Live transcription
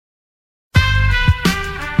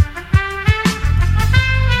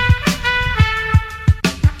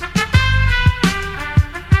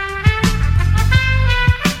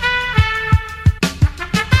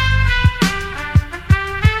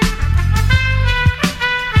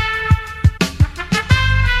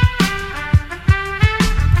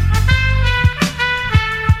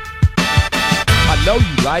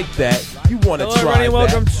like that. You want to Hello, try everybody, and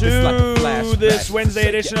welcome that. It's like a to flashback. this Wednesday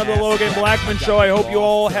Set edition your of the ass Logan down. Blackman Show. I hope you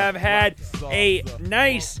all have had a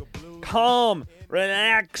nice, calm,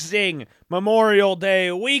 relaxing Memorial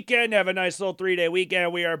Day weekend. Have a nice little 3-day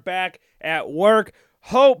weekend. We are back at work.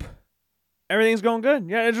 Hope everything's going good.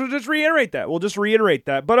 Yeah, just reiterate that. We'll just reiterate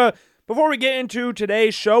that. But before we get into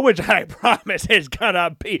today's show, which I promise is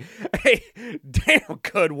gonna be a damn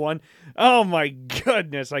good one. Oh my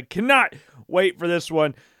goodness, I cannot wait for this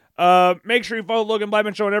one. Make sure you follow Logan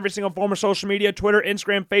Blackman Show on every single form of social media: Twitter,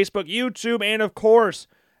 Instagram, Facebook, YouTube, and of course,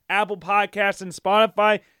 Apple Podcasts and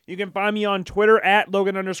Spotify. You can find me on Twitter at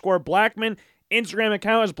Logan_Blackman. Instagram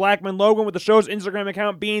account is Blackman Logan, with the show's Instagram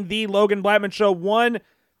account being the Logan Blackman Show 1.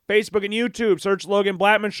 Facebook and YouTube, search Logan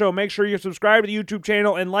Blackman Show. Make sure you subscribe to the YouTube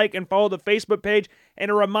channel and like and follow the Facebook page.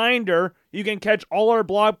 And a reminder, you can catch all our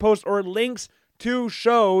blog posts or links to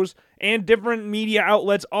shows and different media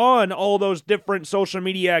outlets on all those different social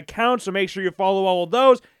media accounts. So make sure you follow all of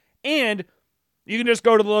those. And you can just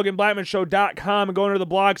go to the LoganBlackmanShow.com and go into the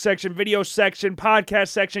blog section, video section, podcast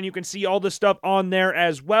section. You can see all this stuff on there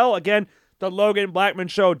as well. Again, the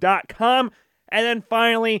LoganBlackmanShow.com. And then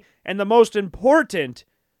finally, and the most important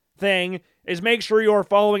thing, is make sure you are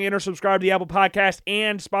following and or subscribed to the Apple Podcast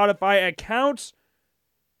and Spotify accounts.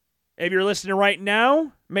 If you're listening right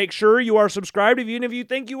now, make sure you are subscribed, even if you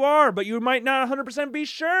think you are, but you might not 100% be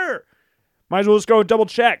sure. Might as well just go double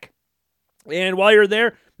check. And while you're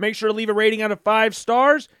there, make sure to leave a rating out of 5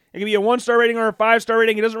 stars. It can be a 1-star rating or a 5-star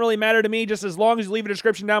rating. It doesn't really matter to me, just as long as you leave a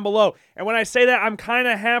description down below. And when I say that, I'm kind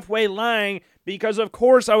of halfway lying, because of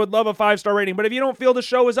course I would love a 5-star rating. But if you don't feel the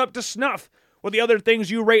show is up to snuff with the other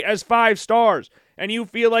things you rate as 5 stars, and you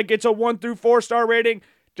feel like it's a 1 through 4-star rating,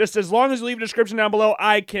 just as long as you leave a description down below,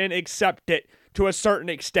 I can accept it to a certain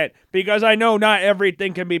extent, because I know not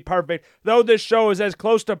everything can be perfect. Though this show is as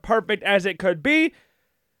close to perfect as it could be,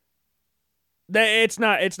 it's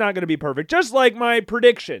not going to be perfect. Just like my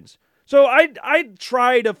predictions. So I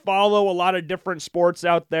try to follow a lot of different sports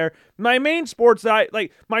out there. My main sports that I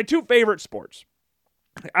like, my 2 favorite sports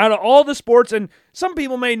out of all the sports, and some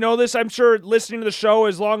people may know this, I'm sure, listening to the show,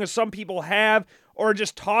 as long as some people have, or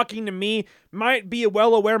just talking to me, might be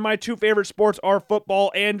well aware my 2 favorite sports are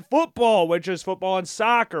football and football, which is football and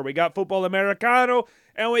soccer. We got football Americano,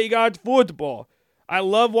 and we got football. I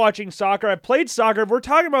love watching soccer. I played soccer. If we're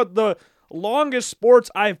talking about the longest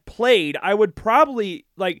sports I've played, I would probably,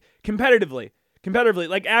 like, competitively,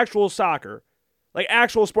 like actual soccer, like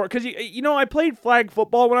actual sport. Because, you know, I played flag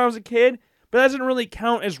football when I was a kid, but that doesn't really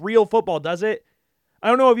count as real football, does it? I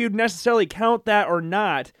don't know if you'd necessarily count that or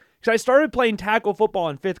not, because I started playing tackle football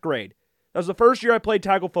in 5th grade. That was the first year I played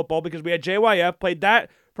tackle football, because we had JYF. Played that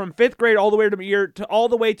from 5th grade all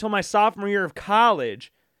the way till my sophomore year of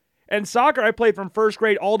college. And soccer I played from 1st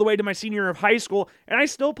grade all the way to my senior year of high school, and I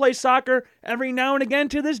still play soccer every now and again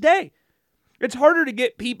to this day. It's harder to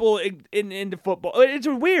get people into football. It's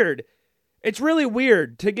weird. It's really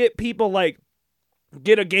weird to get people, like,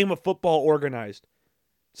 get a game of football organized.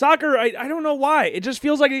 Soccer, I don't know why. It just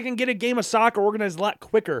feels like you can get a game of soccer organized a lot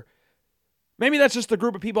quicker. Maybe that's just the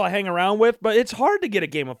group of people I hang around with, but it's hard to get a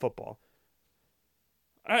game of football.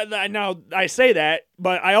 Now, I say that,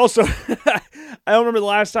 but I also, I don't remember the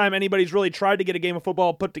last time anybody's really tried to get a game of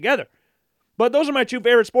football put together. But those are my 2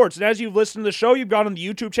 favorite sports. And as you've listened to the show, you've gone on the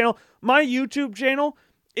YouTube channel. My YouTube channel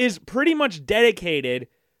is pretty much dedicated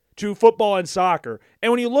to football and soccer.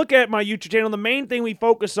 And when you look at my YouTube channel, the main thing we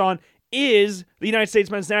focus on is the United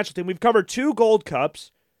States men's national team. We've covered 2 Gold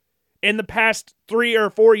Cups in the past 3 or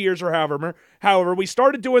 4 years or however. However, we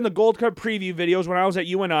started doing the Gold Cup preview videos when I was at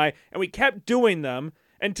UNI, and we kept doing them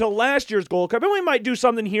until last year's Gold Cup. And we might do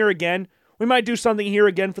something here again. For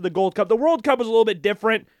the Gold Cup. The World Cup was a little bit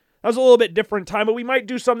different. That was a little bit different time, but we might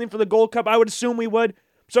do something for the Gold Cup. I would assume we would.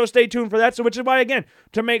 So stay tuned for that. So which is why, again,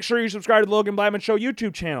 to make sure you subscribe to the Logan Blackman Show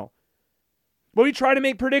YouTube channel. But we try to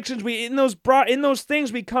make predictions. In those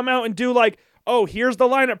things, we come out and do, like, oh, here's the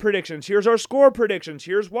lineup predictions. Here's our score predictions.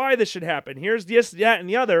 Here's why this should happen. Here's this, that, and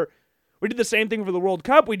the other. We did the same thing for the World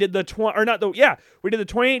Cup. We did the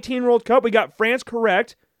 2018 World Cup. We got France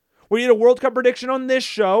correct. We did a World Cup prediction on this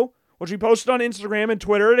show, which we posted on Instagram and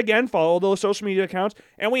Twitter. And again, follow those social media accounts.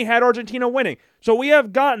 And we had Argentina winning. So we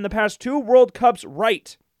have gotten the past 2 World Cups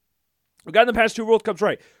right.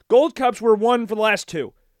 Gold Cups were won for the last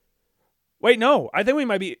 2. Wait, no. I think we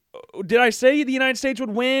might be... Did I say the United States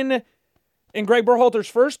would win in Greg Berhalter's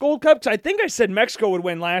first Gold Cup? I think I said Mexico would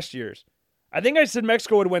win last year's. I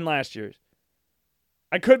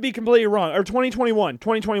could be completely wrong. Or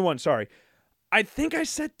 2021, sorry. I think I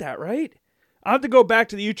said that, right? I'll have to go back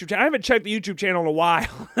to the YouTube channel. I haven't checked the YouTube channel in a while.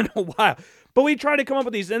 But we try to come up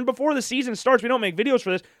with these. And before the season starts, we don't make videos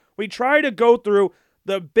for this. We try to go through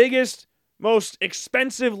the biggest, most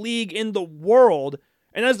expensive league in the world,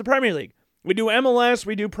 and that's the Premier League. We do MLS,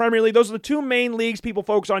 we do Premier League. Those are the two main leagues people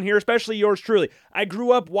focus on here, especially yours truly. I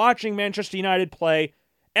grew up watching Manchester United play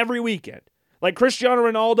every weekend. Like Cristiano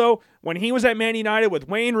Ronaldo, when he was at Man United with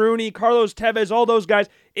Wayne Rooney, Carlos Tevez, all those guys,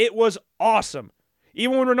 it was awesome.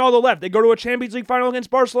 Even when Ronaldo left, they go to a Champions League final against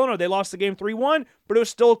Barcelona. They lost the game 3-1, but it was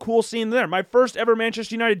still a cool scene there. My first ever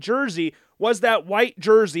Manchester United jersey was that white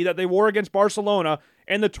jersey that they wore against Barcelona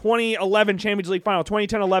in the 2011 Champions League final,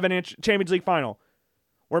 2010-11 Champions League final.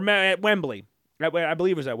 We're at Wembley. I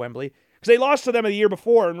believe it was at Wembley. Because they lost to them the year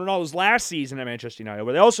before in Ronaldo's last season at Manchester United,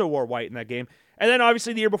 where they also wore white in that game. And then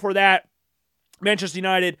obviously the year before that, Manchester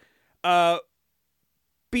United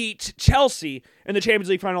beat Chelsea in the Champions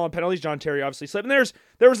League final on penalties. John Terry obviously slipped. And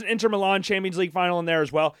there was an Inter Milan Champions League final in there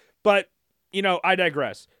as well. But, I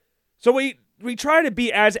digress. So we try to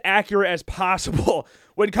be as accurate as possible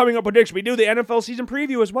when coming up with predictions. We do the NFL season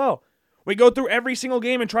preview as well. We go through every single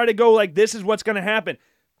game and try to go like, this is what's going to happen.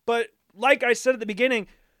 But like I said at the beginning,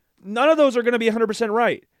 none of those are going to be 100%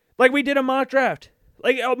 right. Like we did a mock draft.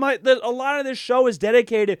 Like a lot of this show is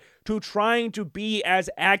dedicated to trying to be as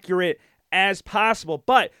accurate as possible.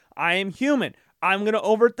 But I am human. I'm going to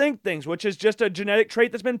overthink things, which is just a genetic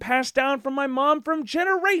trait that's been passed down from my mom from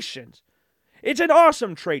generations. It's an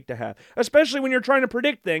awesome trait to have, especially when you're trying to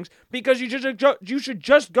predict things, because you should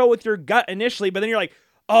just go with your gut initially, but then you're like,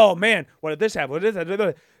 oh man, what did this happen? What did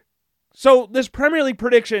this? So this Premier League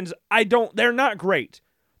predictions, they're not great.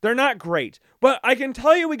 They're not great. But I can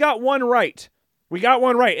tell you we got one right. We got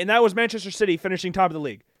one right, and that was Manchester City finishing top of the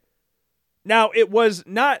league. Now, it was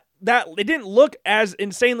not that, it didn't look as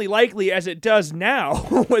insanely likely as it does now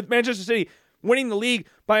with Manchester City winning the league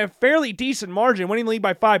by a fairly decent margin, winning the league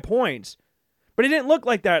by 5 points. But it didn't look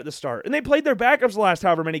like that at the start. And they played their backups the last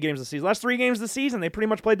however many games of the season. Last 3 games of the season, they pretty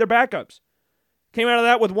much played their backups. Came out of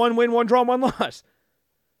that with 1 win, 1 draw, 1 loss.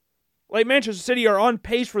 Like Manchester City are on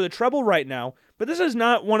pace for the treble right now, but this is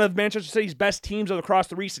not one of Manchester City's best teams across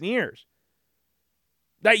the recent years.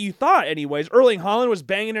 That you thought anyways. Erling Haaland was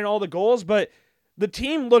banging in all the goals, but the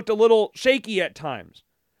team looked a little shaky at times.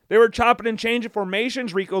 They were chopping and changing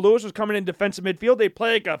formations. Rico Lewis was coming in defensive midfield. They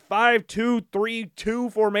played like a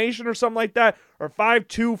 5-2-3-2 formation or something like that, or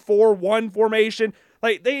 5-2-4-1 formation.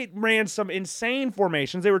 Like, they ran some insane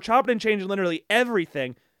formations. They were chopping and changing literally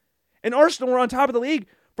everything. And Arsenal were on top of the league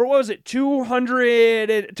for,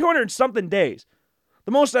 200-something days.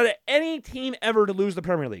 The most out of any team ever to lose the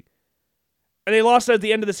Premier League. And they lost at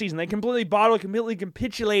the end of the season. They completely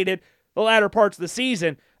capitulated the latter parts of the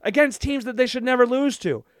season against teams that they should never lose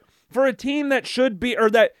to. For a team that should be,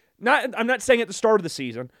 I'm not saying at the start of the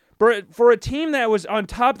season, but for a team that was on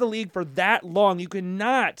top of the league for that long, you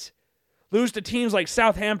cannot lose to teams like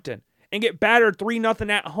Southampton and get battered 3-0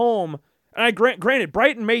 at home. And granted,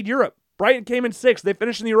 Brighton made Europe. Brighton came in 6th. They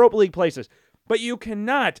finished in the Europa League places. But you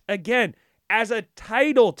cannot, again, as a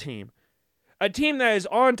title team, a team that is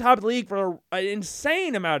on top of the league for an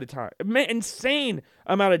insane amount of time, insane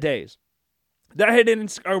amount of days, that had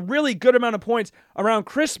a really good amount of points around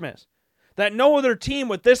Christmas, that no other team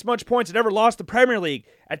with this much points had ever lost the Premier League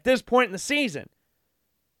at this point in the season.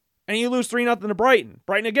 And you lose 3-0 to Brighton.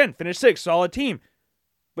 Brighton, again, finished 6th, solid team.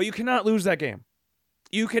 But you cannot lose that game.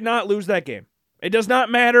 You cannot lose that game. It does not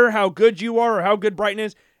matter how good you are or how good Brighton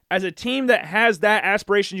is. As a team that has that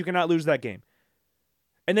aspiration, you cannot lose that game.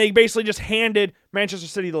 And they basically just handed Manchester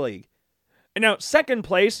City the league. And now, second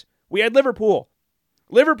place, we had Liverpool.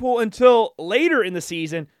 Liverpool, until later in the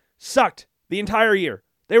season, sucked the entire year.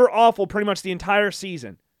 They were awful pretty much the entire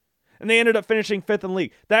season. And they ended up finishing 5th in the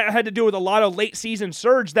league. That had to do with a lot of late season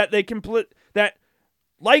surge that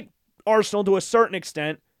like Arsenal to a certain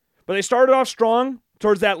extent, but they started off strong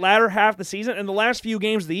towards that latter half of the season, and the last few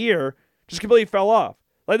games of the year just completely fell off.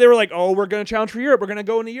 Like, they were like, oh, we're going to challenge for Europe. We're going to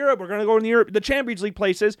go into Europe. We're going to go into Europe, the Champions League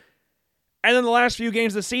places. And then the last few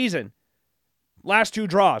games of the season, last 2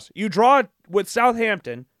 draws. You draw with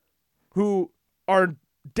Southampton, who are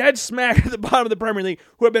dead smack at the bottom of the Premier League,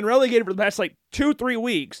 who have been relegated for the past 2-3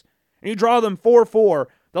 weeks, and you draw them 4-4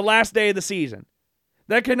 the last day of the season.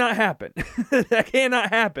 That cannot happen. That cannot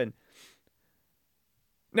happen.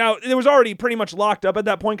 Now, it was already pretty much locked up at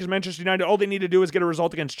that point because Manchester United, all they needed to do was get a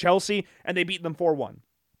result against Chelsea, and they beat them 4-1.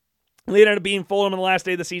 They ended up beating Fulham on the last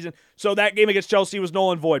day of the season, so that game against Chelsea was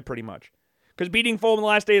null and void pretty much. Because beating Fulham on the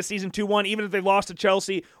last day of the season 2-1, even if they lost to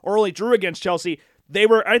Chelsea or only drew against Chelsea, I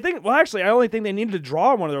only think they needed to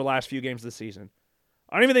draw one of their last few games of the season.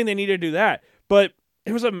 I don't even think they needed to do that. But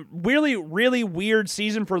it was a really, really weird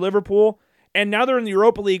season for Liverpool, and now they're in the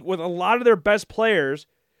Europa League with a lot of their best players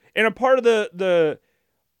and a part of the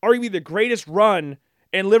arguably the greatest run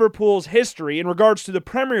in Liverpool's history in regards to the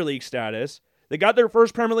Premier League status. They got their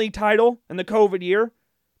first Premier League title in the COVID year,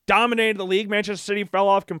 dominated the league. Manchester City fell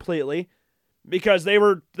off completely because they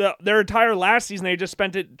were their entire last season they just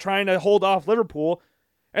spent it trying to hold off Liverpool,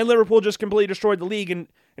 and Liverpool just completely destroyed the league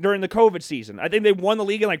during the COVID season. I think they won the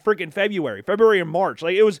league in like freaking February and March.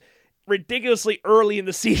 Like, it was ridiculously early in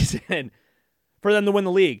the season for them to win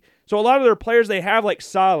the league. So a lot of their players they have, like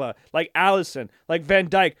Salah, like Alisson, like Van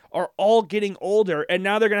Dijk, are all getting older, and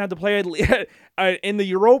now they're going to have to play in the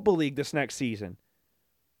Europa League this next season.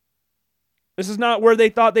 This is not where they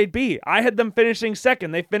thought they'd be. I had them finishing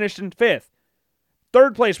second. They finished in fifth.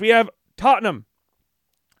 Third place, we have Tottenham.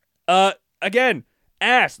 Again,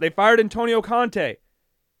 they fired Antonio Conte.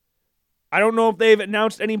 I don't know if they've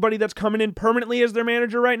announced anybody that's coming in permanently as their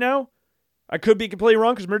manager right now. I could be completely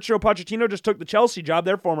wrong because Mauricio Pochettino just took the Chelsea job,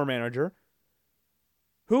 their former manager.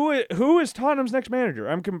 Who is Tottenham's next manager?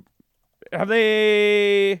 Have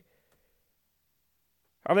they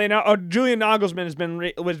now? Oh, Julian Nagelsmann has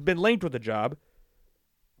been linked with the job.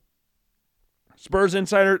 Spurs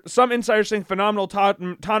insider, some insiders think phenomenal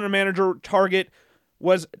Tottenham manager target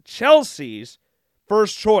was Chelsea's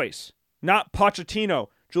first choice, not Pochettino.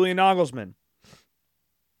 Julian Nagelsmann.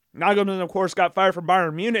 Nagelsmann, of course, got fired from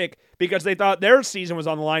Bayern Munich because they thought their season was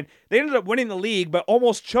on the line. They ended up winning the league, but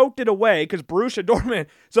almost choked it away because Borussia Dortmund.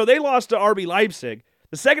 So they lost to RB Leipzig,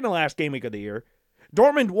 the second to last game week of the year.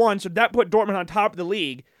 Dortmund won, so that put Dortmund on top of the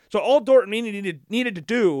league. So all Dortmund needed to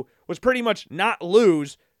do was pretty much not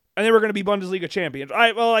lose, and they were going to be Bundesliga champions.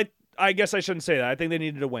 I guess I shouldn't say that. I think they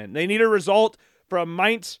needed to win. They needed a result from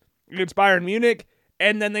Mainz against Bayern Munich,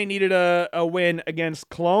 and then they needed a win against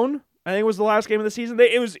Cologne. I think it was the last game of the season.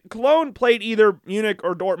 Cologne played either Munich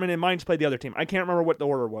or Dortmund, and Mainz played the other team. I can't remember what the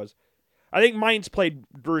order was. I think Mainz played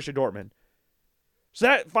Borussia Dortmund. So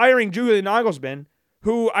that firing Julian Nagelsmann,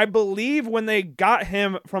 who I believe when they got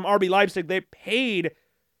him from RB Leipzig, they paid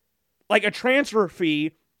like a transfer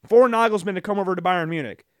fee for Nagelsmann to come over to Bayern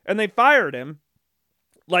Munich. And they fired him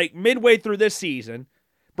like midway through this season,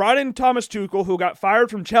 brought in Thomas Tuchel, who got fired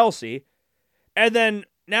from Chelsea, and then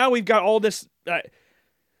now we've got all this...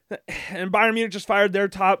 and Bayern Munich just fired their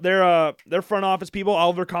front office people.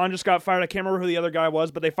 Oliver Kahn just got fired. I can't remember who the other guy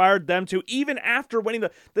was, but they fired them too. Even after winning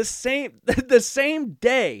the same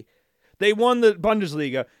day they won the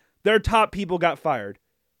Bundesliga, their top people got fired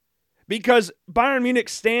because Bayern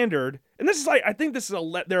Munich's standard, and this is like I think this is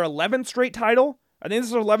their 11th straight title. I think this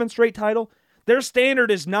is their 11th straight title. Their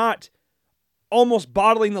standard is not almost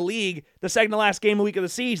bottling the league the second to last game of the week of the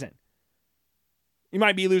season. You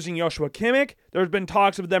might be losing Joshua Kimmich. There's been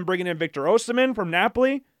talks of them bringing in Victor Osimhen from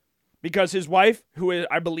Napoli because his wife,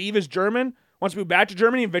 I believe is German, wants to move back to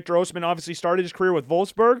Germany. And Victor Osimhen obviously started his career with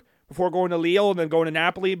Wolfsburg before going to Lille and then going to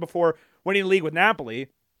Napoli before winning the league with Napoli.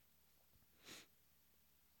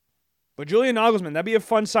 But Julian Nagelsmann, that'd be a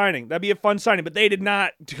fun signing. But they did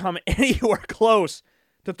not come anywhere close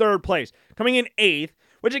to third place. Coming in 8th,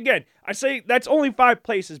 which again, I say that's only 5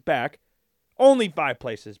 places back. Only 5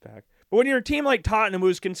 places back. But when you're a team like Tottenham,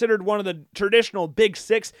 who's considered one of the traditional big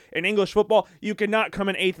 6 in English football, you cannot come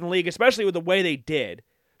in 8th in the league, especially with the way they did.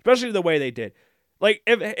 Like,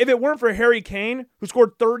 if it weren't for Harry Kane, who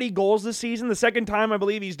scored 30 goals this season, the second time I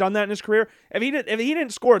believe he's done that in his career, if he didn't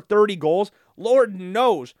score 30 goals, Lord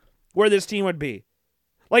knows where this team would be.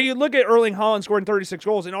 Like, you look at Erling Haaland scoring 36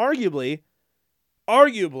 goals, and arguably,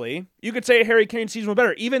 you could say Harry Kane's season was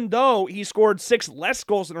better, even though he scored 6 less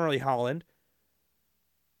goals than Erling Haaland.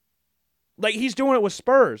 Like, he's doing it with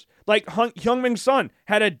Spurs. Like, Heung-min Son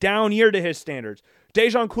had a down year to his standards.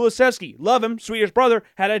 Dejan Kulusevski, love him, Swedish brother,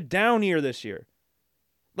 had a down year this year.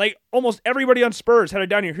 Like, almost everybody on Spurs had a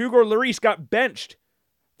down year. Hugo Lloris got benched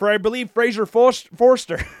for, I believe, Fraser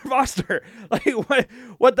Foster. Like,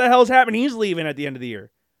 what the hell's happening? He's leaving at the end of the year.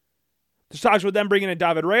 There's talks with them bringing in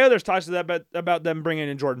David Raya. There's talks about them bringing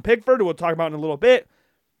in Jordan Pickford, who we'll talk about in a little bit.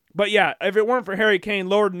 But yeah, if it weren't for Harry Kane,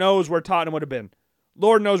 Lord knows where Tottenham would have been.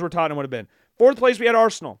 Fourth place, we had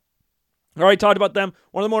Arsenal. I already talked about them.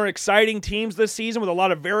 One of the more exciting teams this season with a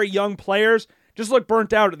lot of very young players. Just looked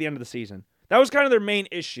burnt out at the end of the season. That was kind of their main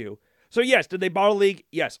issue. So yes, did they bottle the league?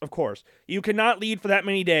 Yes, of course. You cannot lead for that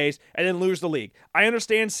many days and then lose the league. I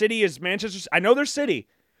understand City is Manchester. I know they're City.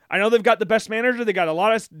 I know they've got the best manager. They got a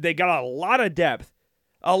lot of depth.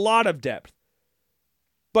 A lot of depth.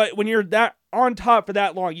 But when you're that on top for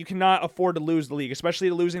that long, you cannot afford to lose the league, especially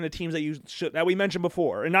losing the teams that we mentioned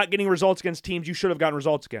before and not getting results against teams you should have gotten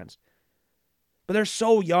results against. But they're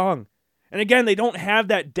so young. And again, they don't have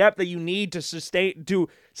that depth that you need to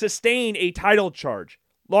sustain a title charge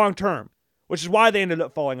long term which is why they ended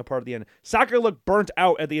up falling apart at the end. Saka looked burnt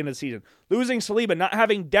out at the end of the season. Losing Saliba, not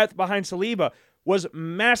having depth behind Saliba was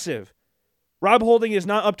massive. Rob Holding is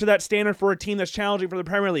not up to that standard for a team that's challenging for the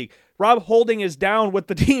Premier League. Rob Holding is down with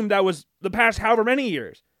the team that was the past however many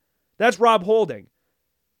years. That's Rob Holding.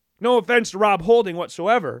 No offense to Rob Holding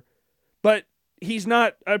whatsoever, but he's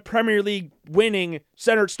not a Premier League winning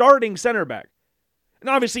starting center back. And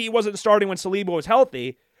obviously he wasn't starting when Saliba was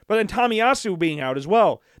healthy, but then Tomiyasu being out as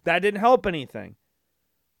well, that didn't help anything.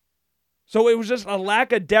 So it was just a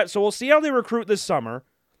lack of depth. So we'll see how they recruit this summer.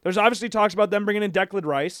 There's obviously talks about them bringing in Declan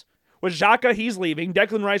Rice. With Xhaka, he's leaving.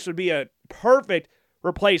 Declan Rice would be a perfect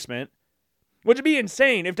replacement, which would be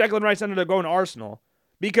insane if Declan Rice ended up going to Arsenal.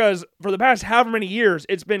 Because for the past however many years,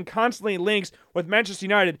 it's been constantly linked with Manchester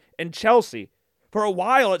United and Chelsea. For a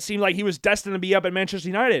while, it seemed like he was destined to be up at Manchester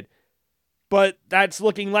United. But that's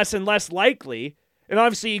looking less and less likely. And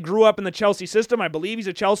obviously, he grew up in the Chelsea system. I believe he's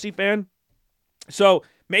a Chelsea fan. So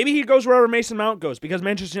maybe he goes wherever Mason Mount goes, because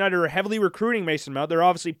Manchester United are heavily recruiting Mason Mount. They're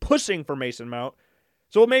obviously pushing for Mason Mount.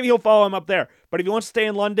 So maybe he'll follow him up there. But if he wants to stay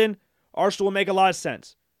in London, Arsenal will make a lot of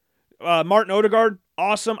sense. Martin Odegaard,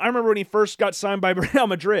 awesome. I remember when he first got signed by Real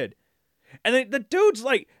Madrid. And the dude's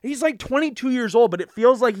he's 22 years old, but it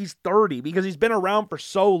feels like he's 30 because he's been around for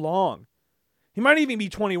so long. He might even be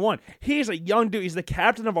 21. He's a young dude. He's the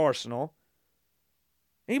captain of Arsenal.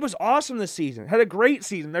 And he was awesome this season. Had a great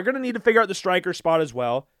season. They're going to need to figure out the striker spot as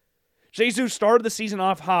well. Jesus started the season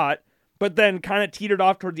off hot, but then kind of teetered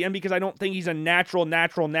off toward the end because I don't think he's a natural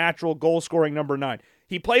goal-scoring number 9.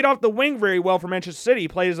 He played off the wing very well for Manchester City. He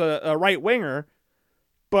plays a right winger,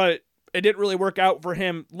 but it didn't really work out for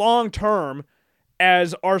him long-term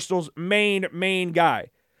as Arsenal's main guy.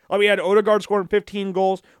 We had Odegaard scoring 15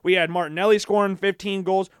 goals. We had Martinelli scoring 15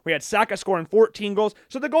 goals. We had Saka scoring 14 goals.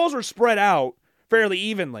 So the goals were spread out fairly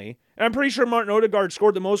evenly. And I'm pretty sure Martin Odegaard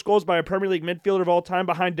scored the most goals by a Premier League midfielder of all time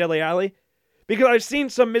behind Dele Alli. Because I've seen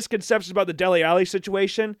some misconceptions about the Dele Alli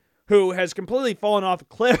situation, who has completely fallen off a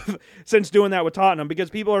cliff since doing that with Tottenham, because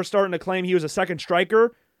people are starting to claim he was a second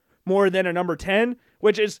striker more than a number 10,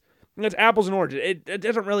 which is, it's apples and oranges. It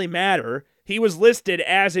doesn't really matter. He was listed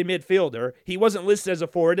as a midfielder. He wasn't listed as a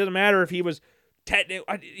forward. It doesn't matter if he was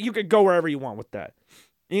you could go wherever you want with that.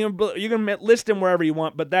 You can list him wherever you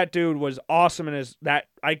want, but that dude was awesome in that.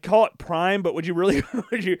 I call it prime, but would you really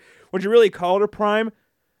would you really call it a prime?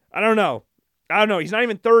 I don't know. He's not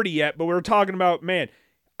even 30 yet, but we were talking about, man,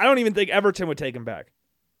 I don't even think Everton would take him back.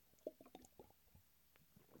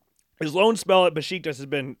 His loan spell at Besiktas has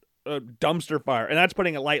been a dumpster fire, and that's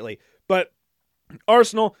putting it lightly. But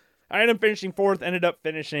Arsenal, I had them finishing 4th, ended up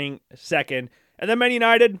finishing 2nd. And then Man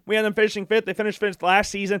United, we had them finishing 5th. They finished 5th last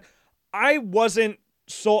season. I don't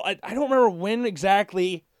remember when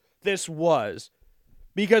exactly this was,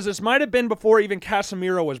 because this might have been before even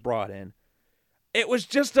Casemiro was brought in. It was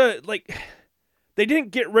just they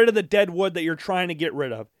didn't get rid of the dead wood that you're trying to get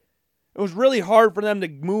rid of. It was really hard for them to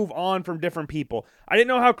move on from different people. I didn't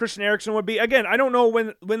know how Christian Eriksen would be. Again, I don't know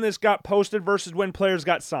when this got posted versus when players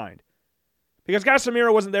got signed. Because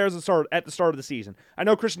Casemiro wasn't there at the start of the season. I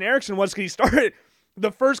know Christian Eriksen was, because he started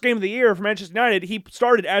the first game of the year for Manchester United. He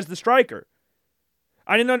started as the striker.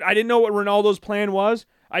 I didn't know what Ronaldo's plan was.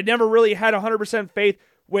 I never really had 100% faith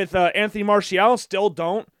with Anthony Martial. Still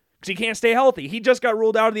don't, because he can't stay healthy. He just got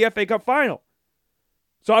ruled out of the FA Cup final.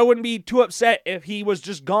 So I wouldn't be too upset if he was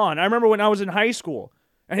just gone. I remember when I was in high school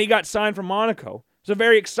and he got signed from Monaco. It was a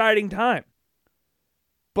very exciting time.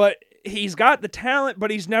 But he's got the talent,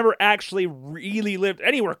 but he's never actually really lived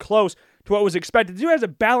anywhere close to what was expected. The dude has a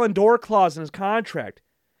Ballon d'Or clause in his contract.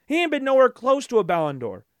 He ain't been nowhere close to a Ballon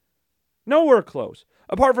d'Or. Nowhere close.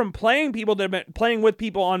 Apart from playing with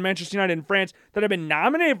people on Manchester United in France that have been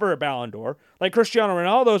nominated for a Ballon d'Or. Like Cristiano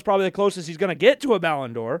Ronaldo is probably the closest he's going to get to a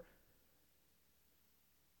Ballon d'Or.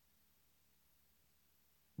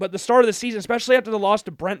 But the start of the season, especially after the loss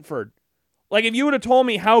to Brentford, if you would have told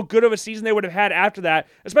me how good of a season they would have had after that,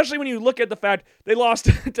 especially when you look at the fact they lost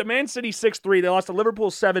to Man City 6-3, they lost to Liverpool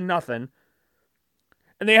 7-0,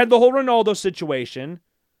 and they had the whole Ronaldo situation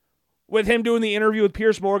with him doing the interview with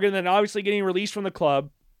Piers Morgan, and then obviously getting released from the club,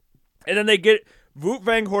 and then they get Wout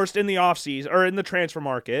Weghorst in the offseason, or in the transfer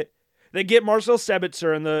market. They get Marcel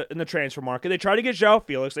Sabitzer in the transfer market. They try to get João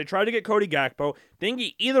Felix. They try to get Cody Gakpo. Didn't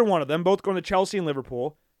get either one of them, both going to Chelsea and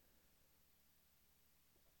Liverpool.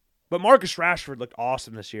 But Marcus Rashford looked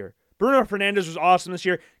awesome this year. Bruno Fernandes was awesome this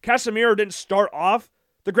year. Casemiro didn't start off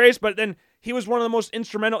the greatest, but then he was one of the most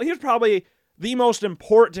instrumental. He was probably the most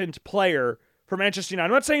important player for Manchester United.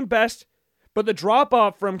 I'm not saying best, but the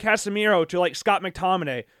drop-off from Casemiro to Scott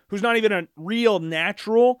McTominay, who's not even a real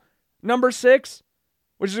natural number 6,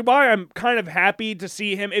 which is why I'm kind of happy to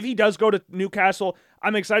see him. If he does go to Newcastle,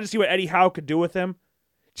 I'm excited to see what Eddie Howe could do with him.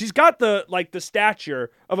 He's got the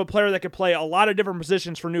stature of a player that could play a lot of different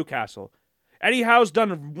positions for Newcastle. Eddie Howe's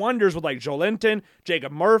done wonders with Joe Linton,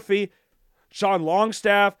 Jacob Murphy, Sean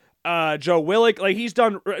Longstaff, Joe Willock. He's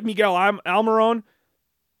done Miguel Almiron.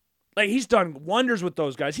 He's done wonders with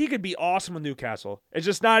those guys. He could be awesome with Newcastle. It's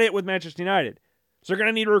just not it with Manchester United. So they're going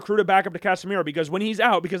to need to recruit a backup to Casemiro because when he's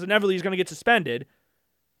out, because inevitably he's going to get suspended,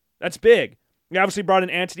 that's big. He obviously brought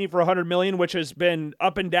in Antony for $100 million, which has been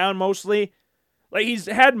up and down mostly. He's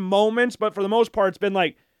had moments, but for the most part, it's been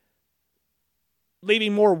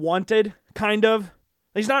leaving more wanted, kind of.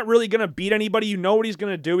 He's not really going to beat anybody. You know what he's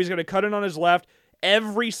going to do. He's going to cut in on his left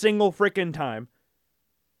every single freaking time.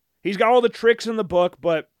 He's got all the tricks in the book,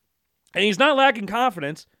 and he's not lacking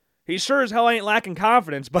confidence. He sure as hell ain't lacking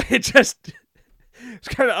confidence, but it's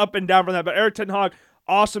kind of up and down from that. But Erik ten Hag,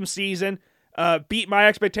 awesome season. Beat my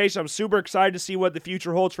expectations. I'm super excited to see what the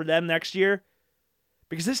future holds for them next year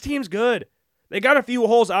because this team's good. They got a few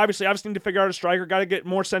holes, obviously. Obviously need to figure out a striker. Got to get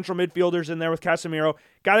more central midfielders in there with Casemiro.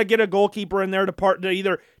 Got to get a goalkeeper in there to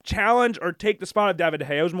either challenge or take the spot of David De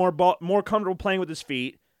Gea, who's more comfortable playing with his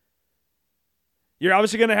feet. You're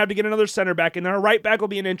obviously going to have to get another center back in there. A right back will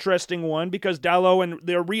be an interesting one because Dalot and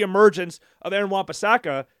the reemergence of Aaron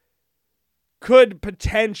Wan-Bissaka could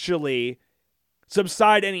potentially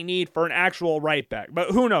subside any need for an actual right back.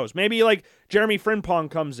 But who knows? Maybe Jeremy Frimpong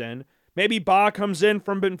comes in. Maybe Ba comes in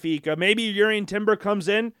from Benfica. Maybe Jurrien Timber comes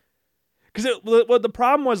in. Because what the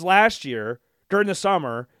problem was last year during the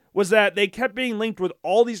summer was that they kept being linked with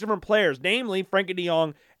all these different players, namely Frenkie de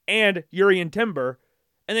Jong and Jurrien Timber,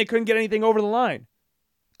 and they couldn't get anything over the line.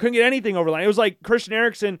 It was like Christian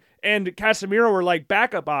Eriksen and Casemiro were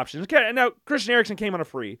backup options. Now, Christian Eriksen came on a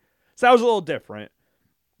free, so that was a little different.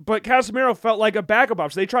 But Casemiro felt like a backup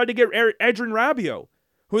option. They tried to get Adrien Rabiot,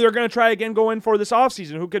 who they're going to try again go in for this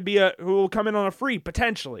offseason, who will come in on a free,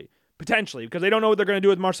 potentially, because they don't know what they're going to do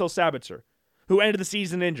with Marcel Sabitzer, who ended the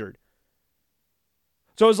season injured.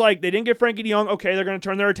 So it was they didn't get Frenkie de Jong. Okay, they're going to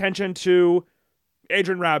turn their attention to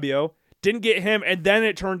Adrien Rabiot. Didn't get him, and then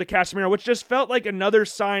it turned to Casemiro, which just felt like another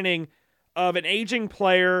signing of an aging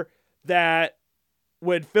player that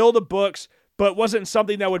would fill the books, but wasn't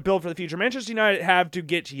something that would build for the future. Manchester United have to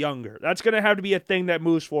get younger. That's going to have to be a thing that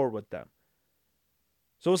moves forward with them.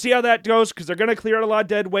 So we'll see how that goes because they're going to clear out a lot of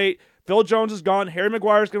dead weight. Phil Jones is gone. Harry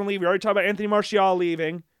Maguire is going to leave. We already talked about Anthony Martial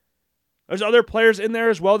leaving. There's other players in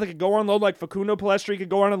there as well that could go on loan, like Facundo Palestri could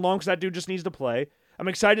go on loan because that dude just needs to play. I'm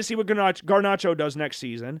excited to see what Garnacho does next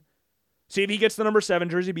season. See if he gets the number 7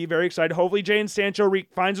 jersey. Be very excited. Hopefully Jadon Sancho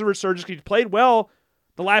finds a resurgence. He played well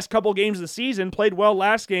the last couple games of the season. Played well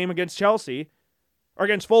last game against Chelsea. Or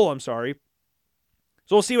against Fulham, sorry.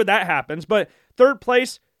 So we'll see what that happens. But third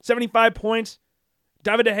place, 75 points.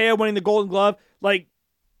 David De Gea winning the Golden Glove. It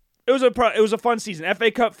was a fun season.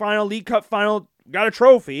 FA Cup final, League Cup final, got a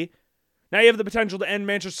trophy. Now you have the potential to end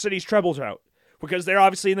Manchester City's trebles out. Because they're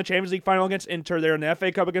obviously in the Champions League final against Inter. They're in the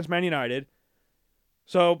FA Cup against Man United.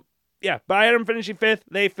 So, yeah, but I had them finishing 5th.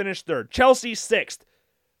 They finished 3rd. Chelsea 6th.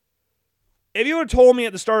 If you would have told me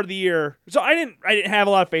at the start of the year, so I didn't have a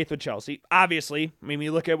lot of faith with Chelsea. Obviously,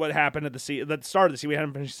 you look at what happened at the start of the season. We had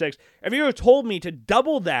them finish 6th. If you would have told me to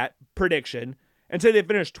double that prediction and say they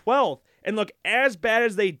finished 12th and look as bad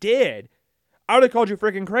as they did, I would have called you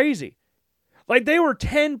freaking crazy. They were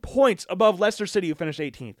 10 points above Leicester City, who finished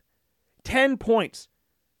 18th. 10 points.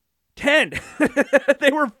 10.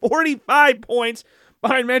 They were 45 points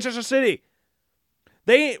behind Manchester City.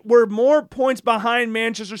 They were more points behind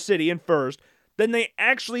Manchester City in first than they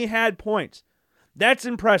actually had points. That's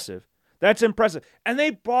impressive. And they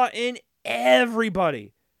brought in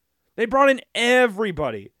everybody. And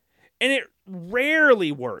it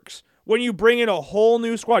rarely works when you bring in a whole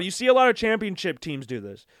new squad. You see a lot of championship teams do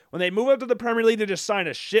this. When they move up to the Premier League, they just sign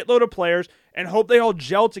a shitload of players and hope they all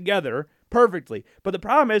gel together perfectly. But the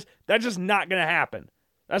problem is, that's just not going to happen.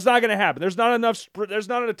 There's not enough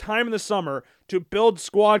time in the summer to build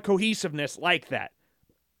squad cohesiveness like that.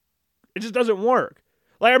 It just doesn't work.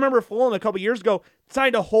 I remember Fulham a couple years ago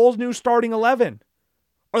signed a whole new starting 11.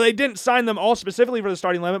 Or they didn't sign them all specifically for the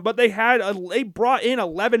starting 11, but they brought in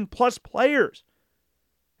 11 plus players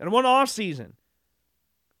in one off season.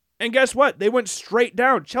 And guess what? They went straight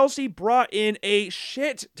down. Chelsea brought in a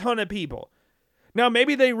shit ton of people. Now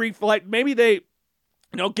maybe they get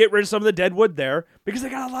rid of some of the dead wood there because they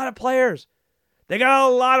got a lot of players. They got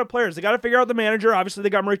to figure out the manager. Obviously, they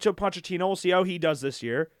got Mauricio Pochettino. We'll see how he does this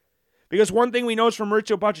year. Because one thing we noticed from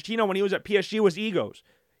Mauricio Pochettino when he was at PSG was egos.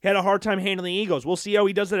 He had a hard time handling egos. We'll see how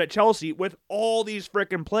he does it at Chelsea with all these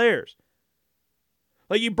freaking players.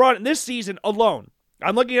 You brought in this season alone.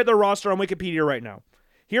 I'm looking at their roster on Wikipedia right now.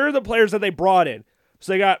 Here are the players that they brought in.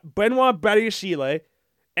 So they got Benoit Badiashile,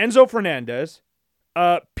 Enzo Fernandez,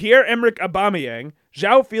 Pierre-Emerick Aubameyang,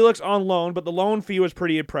 João Felix on loan, but the loan fee was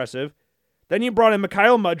pretty impressive. Then you brought in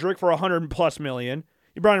Mikhail Mudryk for $100+ million.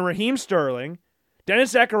 You brought in Raheem Sterling,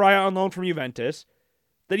 Dennis Zakaria on loan from Juventus.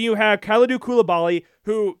 Then you have Kalidou Koulibaly,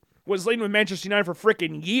 who was linked with Manchester United for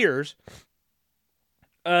frickin' years.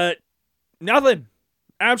 Nothing.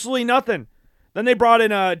 Absolutely nothing. Then they brought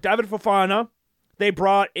in David Fofana. They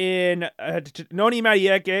brought in Noni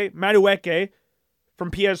Madueke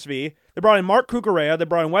from PSV. They brought in Mark Cucurella. They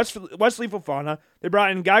brought in Wesley Fofana. They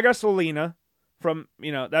brought in Gaga Solina from,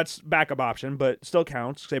 that's backup option, but still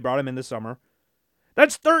counts because they brought him in this summer.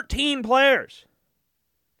 That's 13 players.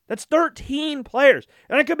 That's 13 players.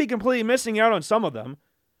 And I could be completely missing out on some of them.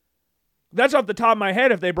 That's off the top of my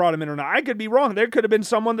head if they brought him in or not. I could be wrong. There could have been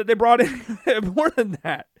someone that they brought in more than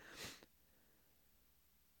that.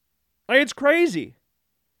 Like, it's crazy.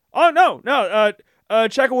 Oh, no.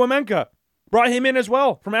 Chukwuemeka brought him in as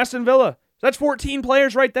well from Aston Villa. That's 14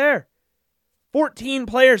 players right there. 14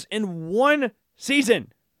 players in one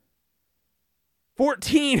season.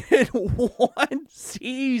 14 in one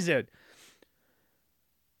season.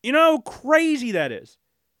 You know how crazy that is?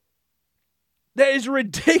 That is a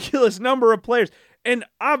ridiculous number of players. And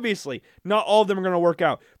obviously, not all of them are going to work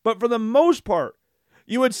out. But for the most part,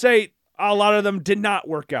 you would say a lot of them did not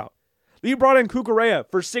work out. You brought in Cucurella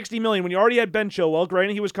for $60 million when you already had Ben Chilwell.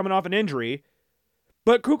 Granted, he was coming off an injury.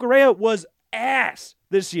 But Cucurella was ass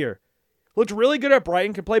this year. Looked really good at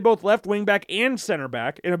Brighton. Could play both left wing back and center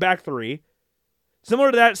back in a back three.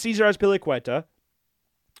 Similar to that, Cesar Azpilicueta,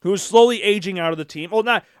 who is slowly aging out of the team. Well,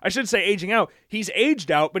 I should say aging out. He's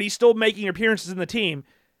aged out, but he's still making appearances in the team.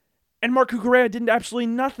 And Mark Cucurella did absolutely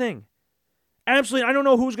nothing. Absolutely, I don't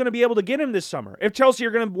know who's going to be able to get him this summer. If Chelsea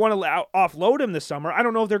are going to want to offload him this summer, I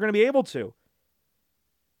don't know if they're going to be able to.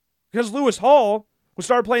 Because Lewis Hall, who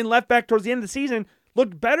started playing left back towards the end of the season,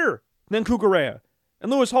 looked better than Cucurella.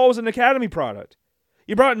 And Lewis Hall was an academy product.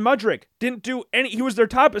 You brought in Mudryk. Didn't do any. He was their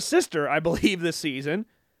top assister, I believe, this season.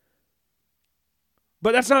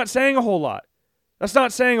 But that's not saying a whole lot.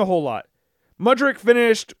 Mudryk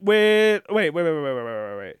finished with... Wait.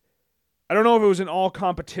 I don't know if it was in all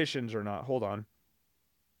competitions or not. Hold on.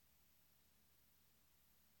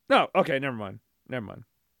 No, okay, never mind.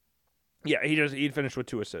 Yeah, he finished with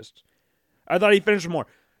 2 assists. I thought he finished with more.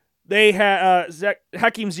 They had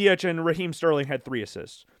Hakim Ziyech and Raheem Sterling had 3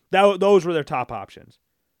 assists. Those were their top options,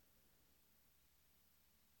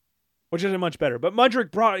 which isn't much better. But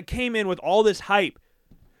Mudryk came in with all this hype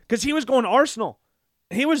because he was going to Arsenal.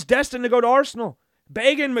 He was destined to go to Arsenal,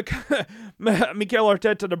 begging Mikel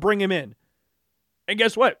Arteta to bring him in. And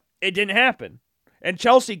guess what? It didn't happen. And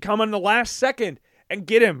Chelsea come in the last second and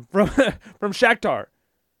get him from Shakhtar.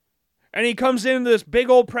 And he comes in this big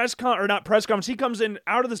old not press conference. He comes in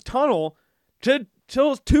out of this tunnel to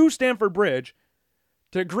Stamford Bridge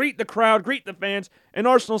to greet the crowd, greet the fans, and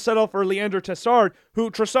Arsenal settle for Leandro Trossard,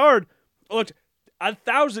 who Trossard looked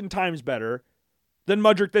 1,000 times better than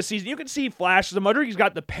Mudryk this season. You can see flashes of Mudryk. He's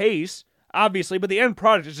got the pace, obviously, but the end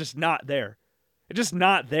product is just not there. It's just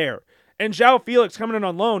not there. And João Felix coming in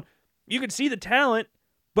on loan, you could see the talent,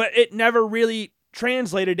 but it never really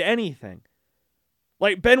translated to anything.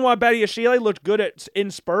 Like Benoit Badiashile looked good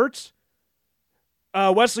in spurts.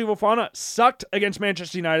 Wesley Fofana sucked against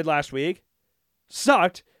Manchester United last week.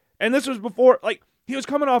 Sucked. And this was before, he was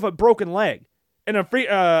coming off a broken leg in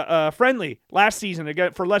a friendly last season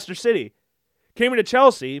again for Leicester City. Came into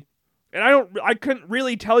Chelsea, and I couldn't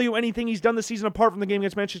really tell you anything he's done this season apart from the game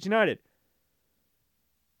against Manchester United.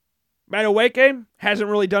 Madueke hasn't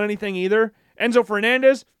really done anything either. Enzo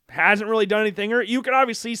Fernandez hasn't really done anything. You can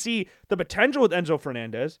obviously see the potential with Enzo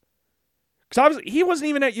Fernandez. Because obviously he was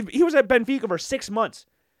at Benfica for 6 months.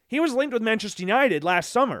 He was linked with Manchester United last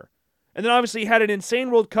summer. And then obviously he had an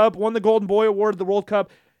insane World Cup, won the Golden Boy Award at the World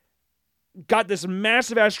Cup, got this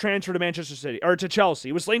massive ass transfer to Manchester City, or to Chelsea.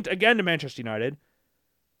 He was linked again to Manchester United.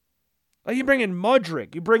 You bring in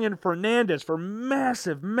Mudryk, you bring in Fernandez for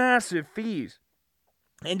massive, massive fees.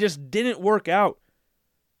 And just didn't work out.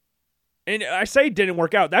 And I say didn't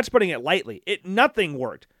work out. That's putting it lightly. Nothing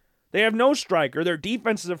worked. They have no striker. Their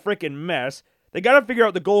defense is a freaking mess. They got to figure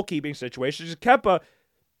out the goalkeeping situation. Just Kepa,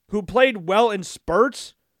 who played well in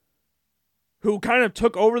spurts, who kind of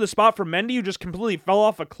took over the spot from Mendy, who just completely fell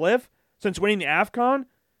off a cliff since winning the AFCON.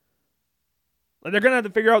 They're going to have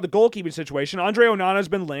to figure out the goalkeeping situation. Andre Onana has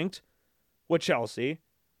been linked with Chelsea.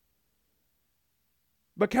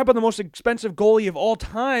 But Kepa, the most expensive goalie of all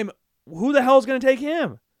time, who the hell is going to take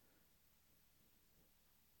him?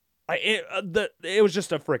 It was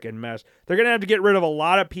just a freaking mess. They're going to have to get rid of a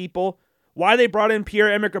lot of people. Why they brought in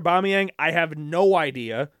Pierre-Emerick Aubameyang, I have no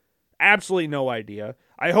idea. Absolutely no idea.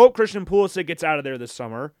 I hope Christian Pulisic gets out of there this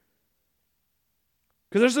summer.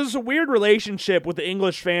 Because there's this weird relationship with the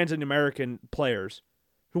English fans and American players.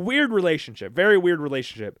 Weird relationship. Very weird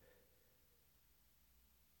relationship.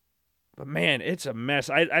 But man, it's a mess.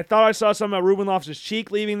 I thought I saw some of Ruben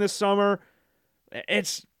Loftus-Cheek leaving this summer.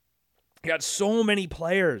 It's got so many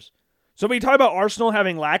players. So when you talk about Arsenal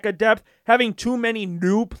having lack of depth, having too many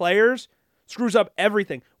new players screws up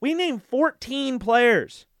everything. We named 14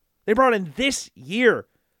 players they brought in this year.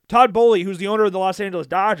 Todd Boehly, who's the owner of the Los Angeles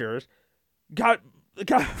Dodgers, got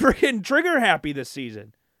freaking trigger happy this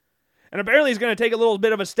season. And apparently he's going to take a little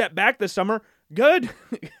bit of a step back this summer. Good.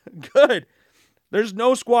 Good. There's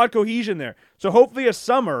no squad cohesion there. So hopefully a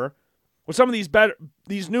summer with some of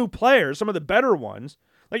these new players, some of the better ones,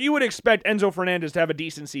 like you would expect Enzo Fernandez to have a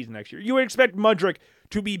decent season next year. You would expect Mudryk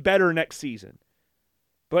to be better next season.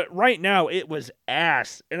 But right now it was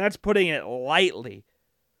ass, and that's putting it lightly.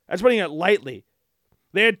 They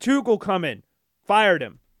had Tuchel come in, fired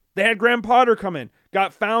him. They had Graham Potter come in,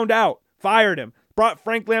 got found out, fired him. Brought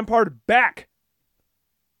Frank Lampard back.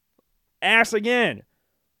 Ass again.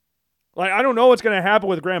 Like, I don't know what's going to happen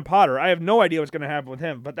with Graham Potter. I have no idea what's going to happen with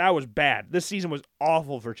him, but that was bad. This season was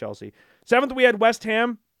awful for Chelsea. 7th, we had West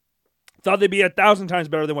Ham. Thought they'd be 1,000 times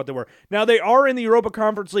better than what they were. Now, they are in the Europa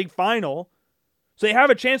Conference League final, so they have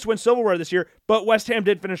a chance to win silverware this year, but West Ham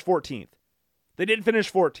did finish 14th. They did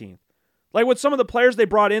finish 14th. Like, with some of the players they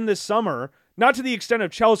brought in this summer, not to the extent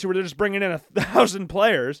of Chelsea where they're just bringing in 1,000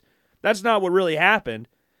 players. That's not what really happened.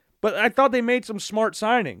 But I thought they made some smart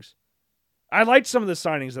signings. I liked some of the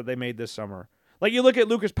signings that they made this summer. Like you look at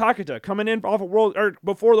Lucas Paqueta coming in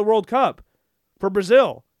before the World Cup for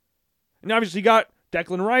Brazil. And obviously you got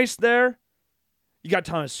Declan Rice there. You got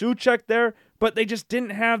Thomas Souček there. But they just didn't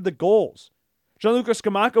have the goals. Gianluca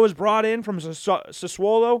Scamacca was brought in from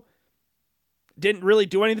Sassuolo. Didn't really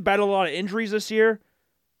do anything. Battled a lot of injuries this year.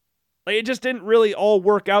 Like, it just didn't really all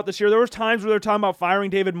work out this year. There was times where they were talking about firing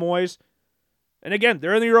David Moyes. And again,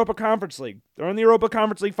 they're in the Europa Conference League. They're in the Europa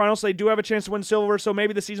Conference League final, so they do have a chance to win silver, so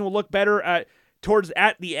maybe the season will look better at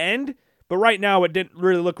the end. But right now, it didn't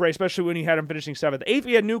really look great, especially when you had them finishing 7th. 8th,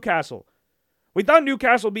 we had Newcastle. We thought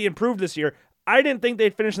Newcastle would be improved this year. I didn't think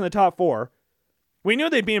they'd finish in the top 4. We knew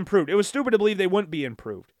they'd be improved. It was stupid to believe they wouldn't be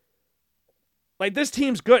improved. Like, this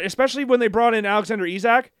team's good, especially when they brought in Alexander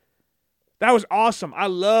Isak. That was awesome. I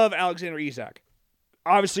love Alexander Isak.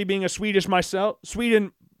 Obviously, being a Swedish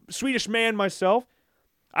man myself,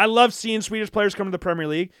 I love seeing Swedish players come to the Premier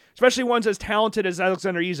League, especially ones as talented as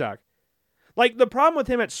Alexander Isak. Like, the problem with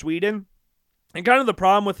him at Sweden, and kind of the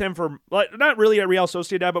problem with him for, like, not really at Real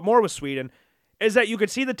Sociedad, but more with Sweden, is that you could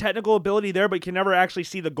see the technical ability there, but you can never actually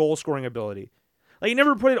see the goal-scoring ability. Like, you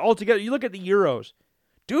never put it all together. You look at the Euros.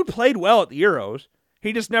 Dude played well at the Euros.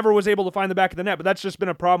 He just never was able to find the back of the net, but that's just been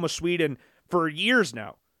a problem with Sweden for years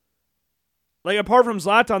now. Like, apart from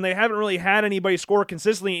Zlatan, they haven't really had anybody score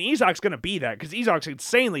consistently, and Isak's going to be that, because Isak's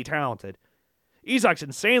insanely talented.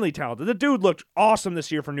 The dude looked awesome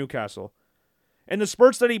this year for Newcastle. And the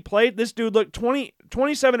spurts that he played, this dude looked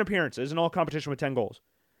 27 appearances in all competition with 10 goals.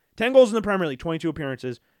 10 goals in the Premier League, 22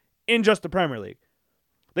 appearances in just the Premier League.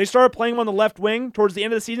 They started playing him on the left wing towards the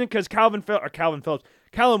end of the season because Callum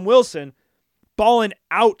Wilson balling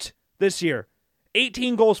out this year.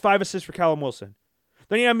 18 goals, 5 assists for Callum Wilson.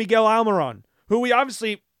 Then you have Miguel Almiron, who we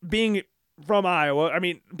obviously, being from Iowa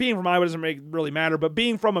doesn't really matter, but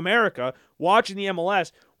being from America, watching the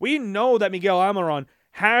MLS, we know that Miguel Almiron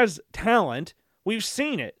has talent. We've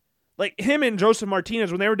seen it. Like, him and Joseph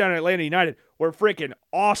Martinez, when they were down at Atlanta United, were freaking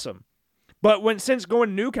awesome. But since going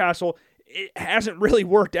to Newcastle, it hasn't really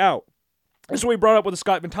worked out. That's what we brought up with the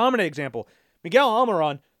Scott McTominay example. Miguel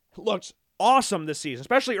Almiron looks awesome this season,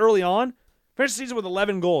 especially early on. Finished the season with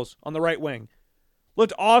 11 goals on the right wing.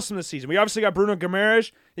 Looked awesome this season. We obviously got Bruno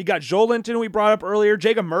Guimaraes. You got Joelinton, who we brought up earlier.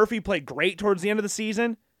 Jacob Murphy played great towards the end of the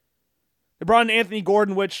season. They brought in Anthony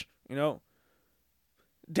Gordon, which, didn't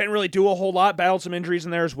really do a whole lot. Battled some injuries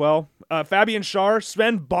in there as well. Fabian Schär,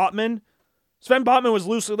 Sven Botman. Sven Botman was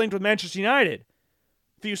loosely linked with Manchester United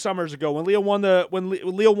a few summers ago when Lille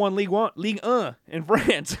won Ligue 1 in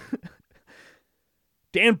France.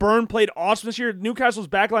 Dan Burn played awesome this year. Newcastle's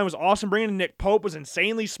backline was awesome. Bringing in Nick Pope was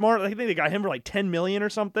insanely smart. I think they got him for like $10 million or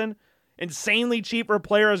something. Insanely cheap for a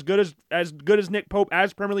player as good as Nick Pope,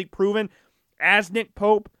 as Premier League proven, as Nick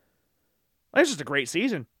Pope. That's just a great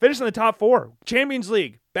season. Finished in the top 4. Champions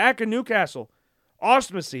League. Back in Newcastle.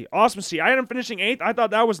 Awesome to see. I had him finishing 8th. I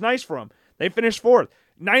thought that was nice for him. They finished 4th.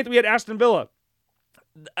 9th, we had Aston Villa.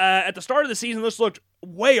 At the start of the season, this looked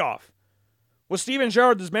way off. With Steven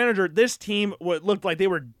Gerrard as manager, this team looked like they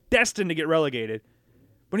were destined to get relegated.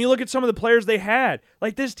 When you look at some of the players they had,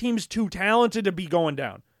 like this team's too talented to be going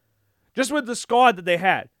down. Just with the squad that they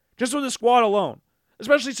had. Just with the squad alone.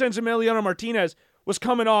 Especially since Emiliano Martinez was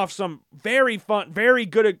coming off some very fun, very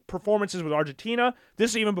good performances with Argentina.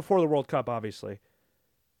 This even before the World Cup, obviously.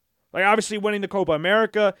 Like, obviously winning the Copa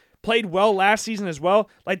America. Played well last season as well.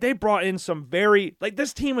 Like, they brought in some very... Like,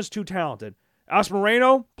 this team was too talented. Alex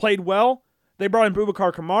Moreno played well. They brought in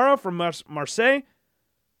Boubacar Kamara from Marseille.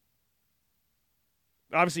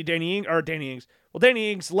 Obviously, Danny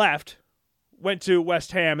Ings left, went to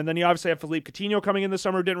West Ham, and then you obviously have Philippe Coutinho coming in this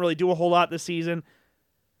summer, didn't really do a whole lot this season.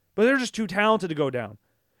 But they're just too talented to go down.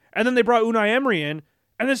 And then they brought Unai Emery in,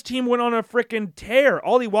 and this team went on a freaking tear.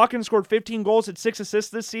 Ollie Watkins scored 15 goals, had 6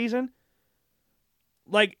 assists this season.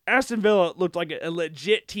 Like, Aston Villa looked like a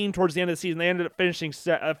legit team towards the end of the season. They ended up finishing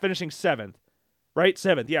 7th. Right?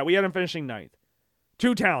 7th. Yeah, we had them finishing 9th.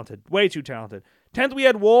 Too talented. Way too talented. 10th, we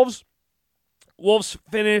had Wolves. Wolves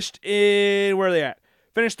finished in... Where are they at?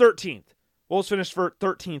 Finished 13th. Wolves finished for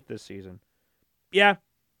 13th this season. Yeah.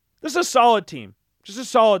 This is a solid team. Just a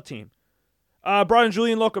solid team. Brought in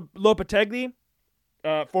Julian Lopetegui,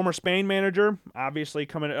 former Spain manager, obviously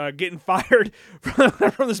getting fired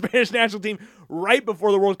from the Spanish national team right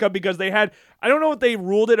before the World Cup because they had... I don't know if they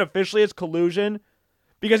ruled it officially as collusion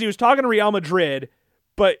because he was talking to Real Madrid,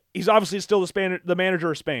 but he's obviously still the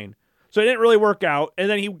manager of Spain. So it didn't really work out. And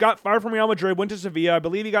then he got fired from Real Madrid, went to Sevilla. I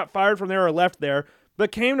believe he got fired from there or left there,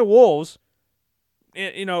 but came to Wolves.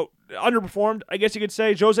 You know, underperformed, I guess you could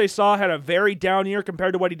say. Jose Sa had a very down year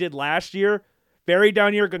compared to what he did last year. Very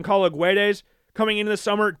down year. Gonçalo Guedes coming into the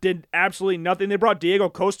summer did absolutely nothing. They brought Diego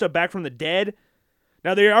Costa back from the dead.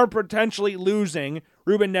 Now they are potentially losing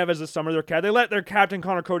Ruben Neves this summer. They let their captain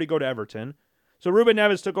Connor Cody go to Everton. So Ruben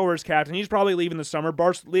Neves took over as captain. He's probably leaving the summer.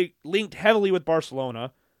 Linked heavily with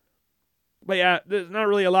Barcelona. But yeah, there's not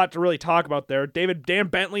really a lot to really talk about there. Dan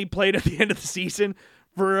Bentley played at the end of the season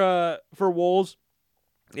for Wolves.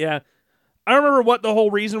 Yeah. I don't remember what the whole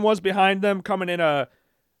reason was behind them coming in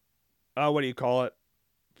what do you call it?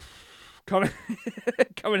 Coming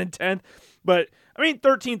in 10th. But, I mean,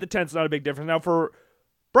 13th to 10th is not a big difference. Now, for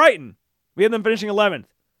Brighton, we had them finishing 11th.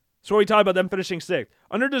 So we talked about them finishing 6th.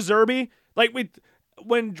 Under De Zerbi,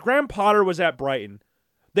 when Graham Potter was at Brighton,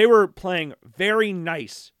 they were playing very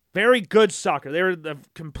nice, very good soccer. They were the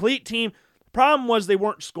complete team. The problem was they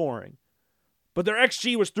weren't scoring. But their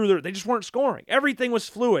XG was they just weren't scoring. Everything was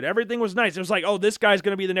fluid. Everything was nice. It was like, oh, this guy's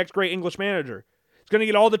going to be the next great English manager. He's going to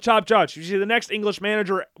get all the top jobs. You see, the next English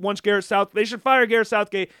manager wants Gareth Southgate. They should fire Gareth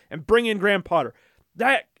Southgate and bring in Graham Potter.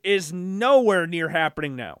 That is nowhere near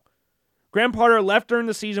happening now. Graham Potter left during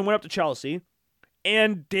the season, went up to Chelsea,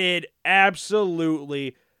 and did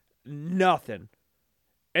absolutely nothing.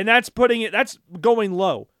 And that's going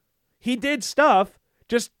low. He did stuff,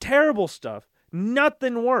 just terrible stuff.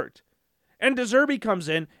 Nothing worked. And De Zerbi comes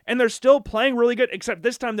in, and they're still playing really good, except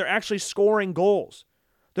this time they're actually scoring goals.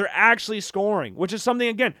 They're actually scoring, which is something,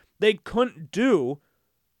 again, they couldn't do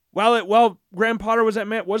while Graham Potter was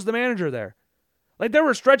the manager there. Like, there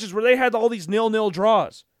were stretches where they had all these 0-0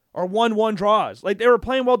 draws or 1-1 draws. Like, they were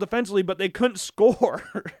playing well defensively, but they couldn't score.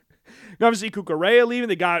 Obviously, Cucurella leaving.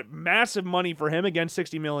 They got massive money for him, again,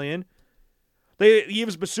 $60 million.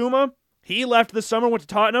 Yves Bissouma, he left this summer, went to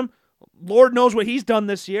Tottenham. Lord knows what he's done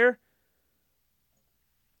this year.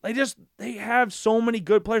 They have so many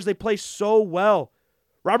good players. They play so well.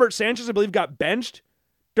 Robert Sanchez, I believe, got benched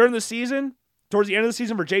during the season, towards the end of the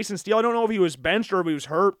season for Jason Steele. I don't know if he was benched or if he was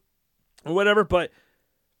hurt or whatever, but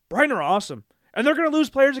Brighton are awesome. And they're going to lose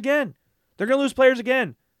players again.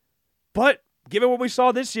 But given what we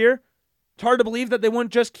saw this year, it's hard to believe that they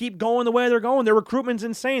wouldn't just keep going the way they're going. Their recruitment's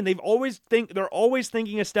insane. They're always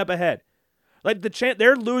thinking a step ahead. Like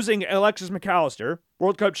they're losing Alexis McAllister,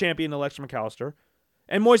 World Cup champion Alexis McAllister,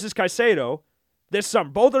 and Moises Caicedo this summer.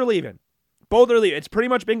 Both are leaving. It's pretty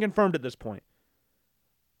much been confirmed at this point.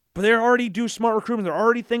 But they already do smart recruitment. They're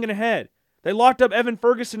already thinking ahead. They locked up Evan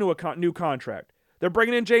Ferguson to a new contract. They're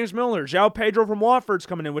bringing in James Milner. João Pedro from Watford's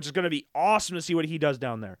coming in, which is going to be awesome to see what he does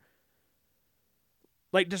down there.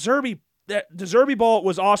 Like, De Zerbi ball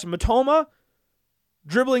was awesome. Matoma,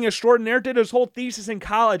 dribbling extraordinaire, did his whole thesis in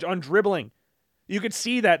college on dribbling. You could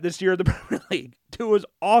see that this year at the Premier League. Dude was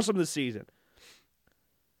awesome this season.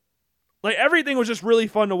 Like, everything was just really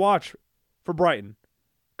fun to watch for Brighton.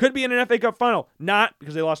 Could be in an FA Cup final. Not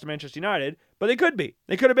because they lost to Manchester United, but they could be.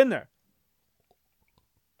 They could have been there.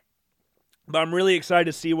 But I'm really excited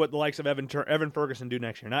to see what the likes of Evan Ferguson do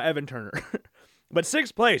next year. Not Evan Turner. But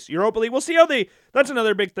 6th place, Europa League. We'll see how that's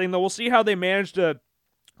another big thing, though. We'll see how they manage to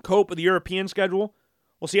cope with the European schedule.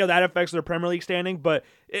 We'll see how that affects their Premier League standing. But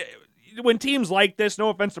when teams like this, no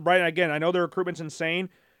offense to Brighton, again, I know their recruitment's insane,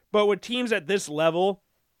 but with teams at this level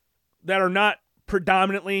that are not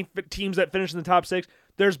predominantly teams that finish in the top 6,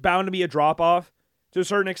 there's bound to be a drop-off to a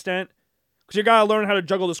certain extent because you got to learn how to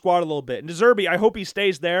juggle the squad a little bit. And De Zerbi, I hope he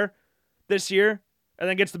stays there this year and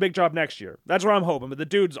then gets the big job next year. That's what I'm hoping, but the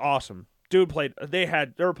dude's awesome. They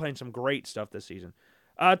were playing some great stuff this season.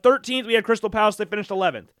 13th, we had Crystal Palace. They finished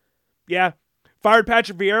 11th. Yeah, fired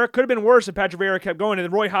Patrick Vieira. Could have been worse if Patrick Vieira kept going. And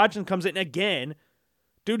then Roy Hodgson comes in again.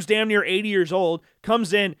 Dude's damn near 80 years old.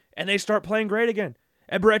 Comes in, and they start playing great again.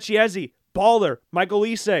 Eberechiesi, baller. Michael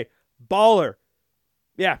Lise, baller.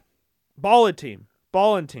 Yeah, balling team.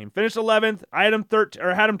 Finished 11th. I had him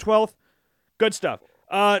 12th. Good stuff.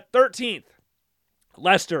 13th,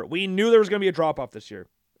 Leicester. We knew there was going to be a drop-off this year.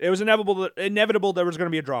 It was inevitable there was going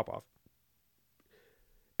to be a drop-off.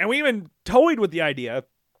 And we even toyed with the idea,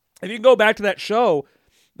 if you can go back to that show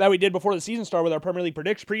that we did before the season started with our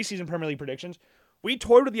preseason Premier League predictions, we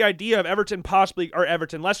toyed with the idea of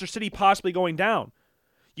Leicester City possibly going down.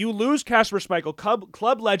 You lose Kasper Schmeichel,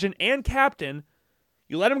 club legend and captain.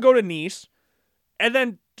 You let him go to Nice, and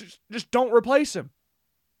then just don't replace him.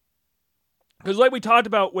 Because like we talked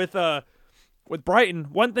about with Brighton,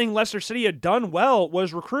 one thing Leicester City had done well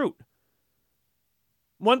was recruit.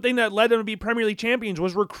 One thing that led them to be Premier League champions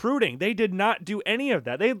was recruiting. They did not do any of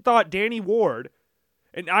that. They thought Danny Ward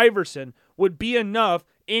and Iverson would be enough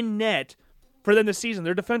in net for them this season.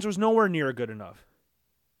 Their defense was nowhere near good enough.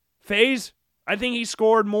 Faze, I think he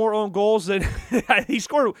scored more own goals than he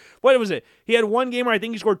scored. What was it? He had one game where I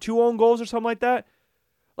think he scored 2 own goals or something like that.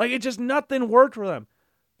 Like, it just nothing worked for them.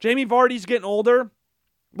 Jamie Vardy's getting older,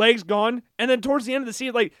 legs gone, and then towards the end of the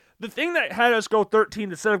season, like, the thing that had us go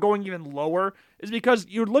 13 instead of going even lower is because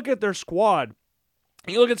you look at their squad,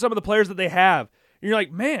 and you look at some of the players that they have, and you're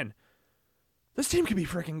like, man, this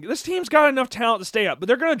team's got enough talent to stay up, but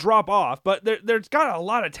they're going to drop off, but there's got a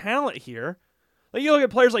lot of talent here. Like, you look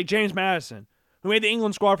at players like James Maddison, who made the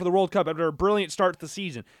England squad for the World Cup after a brilliant start to the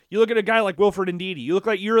season. You look at a guy like Wilfred Ndidi. You look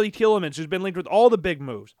like Yuri Tielemans, who's been linked with all the big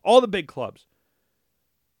moves, all the big clubs.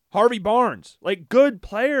 Harvey Barnes, like, good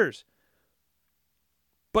players.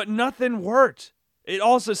 But nothing worked. It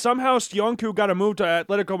also, somehow Styonku got a move to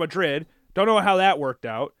Atletico Madrid. Don't know how that worked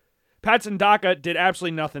out. Patson Daka did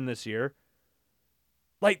absolutely nothing this year.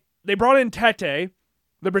 Like, they brought in Tete,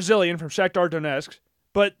 the Brazilian from Shakhtar Donetsk,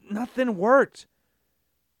 but nothing worked.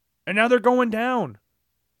 And now they're going down.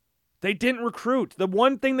 They didn't recruit. The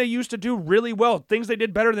one thing they used to do really well, things they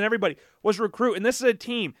did better than everybody, was recruit. And this is a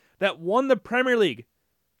team that won the Premier League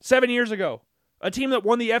 7 years ago. A team that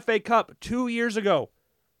won the FA Cup 2 years ago.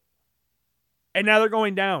 And now they're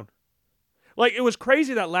going down. Like, it was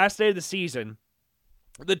crazy that last day of the season,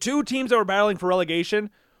 the two teams that were battling for relegation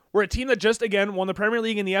were a team that just, again, won the Premier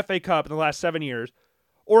League and the FA Cup in the last 7 years,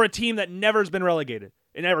 or a team that never has been relegated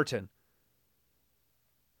in Everton.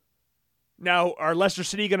 Now, are Leicester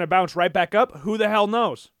City going to bounce right back up? Who the hell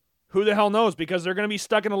knows? Who the hell knows? Because they're going to be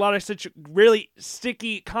stuck in a lot of really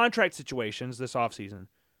sticky contract situations this offseason.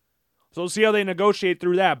 So we'll see how they negotiate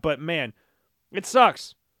through that. But, man, it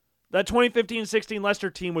sucks. That 2015-16 Leicester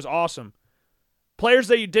team was awesome. Players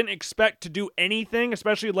that you didn't expect to do anything,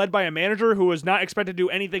 especially led by a manager who was not expected to do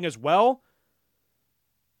anything as well,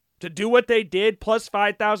 to do what they did, plus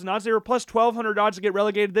 5,000 odds. They were plus 1,200 odds to get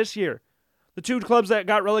relegated this year. The two clubs that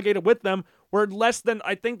got relegated with them were less than,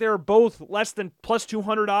 I think they were both less than plus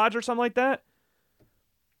 200 odds or something like that.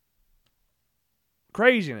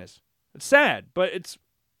 Craziness. It's sad, but it's,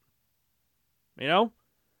 you know,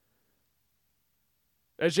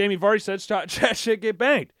 as Jamie Vardy said, chat shit get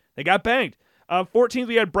banged. They got banged. 14th,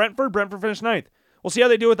 we had Brentford. Brentford finished 9th. We'll see how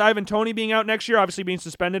they do with Ivan Toney being out next year, obviously being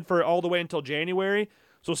suspended for all the way until January.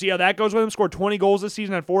 So we'll see how that goes with him. Scored 20 goals this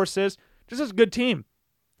season, had 4 assists. Just a good team.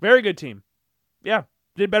 Very good team. Yeah,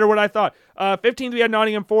 did better what I thought. 15th, we had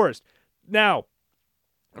Nottingham Forest. Now,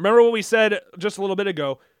 remember what we said just a little bit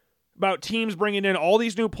ago about teams bringing in all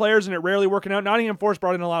these new players and it rarely working out? Nottingham Forest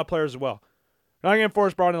brought in a lot of players as well.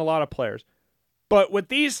 But with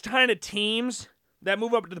these kind of teams that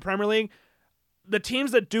move up to the Premier League, the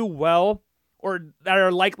teams that do well or that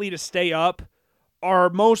are likely to stay up are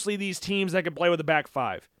mostly these teams that can play with a back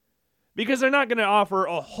five. Because they're not going to offer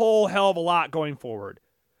a whole hell of a lot going forward.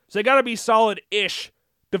 So they got to be solid-ish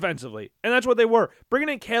defensively. And that's what they were. Bringing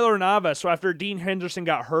in Keylor Navas so after Dean Henderson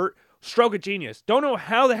got hurt, stroke of genius. Don't know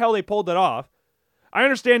how the hell they pulled that off. I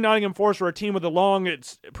understand Nottingham Forest were a team with a long,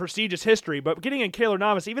 prestigious history, but getting in Keylor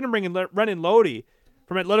Navas, even bringing Renan Lodi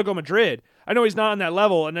from Atletico Madrid, I know he's not on that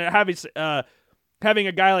level, and having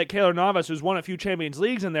a guy like Keylor Navas who's won a few Champions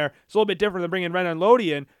Leagues in there, it's a little bit different than bringing Renan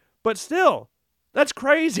Lodi in, but still, That's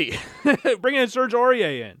crazy. Bringing in Serge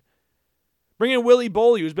Aurier in. Bringing in Willie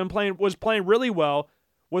Boley, was playing really well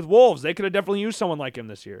with Wolves. They could have definitely used someone like him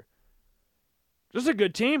this year. Just a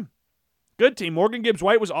good team. Good team. Morgan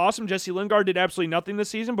Gibbs-White was awesome. Jesse Lingard did absolutely nothing this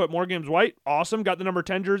season, but Morgan Gibbs-White, awesome. Got the number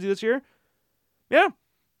 10 jersey this year. Yeah.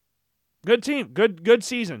 Good team. Good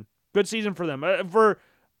season. Good season for them. For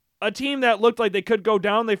a team that looked like they could go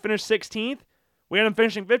down, they finished 16th. We had them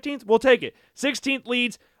finishing 15th. We'll take it. 16th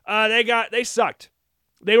leads. They sucked.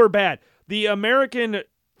 They were bad. The American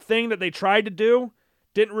thing that they tried to do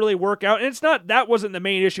didn't really work out. And that wasn't the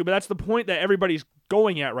main issue, but that's the point that everybody's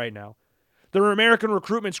going at right now. The American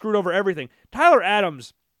recruitment screwed over everything. Tyler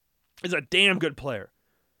Adams is a damn good player.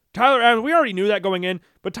 Tyler Adams, we already knew that going in,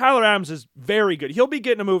 but Tyler Adams is very good. He'll be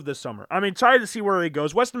getting a move this summer. I'm excited to see where he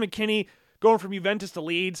goes. Weston McKennie going from Juventus to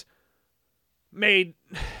Leeds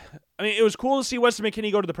it was cool to see Weston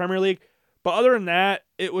McKennie go to the Premier League, but other than that,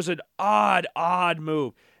 it was an odd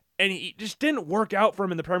move. And he just didn't work out for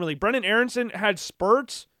him in the Premier League. Brendan Aronson had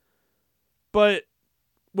spurts, but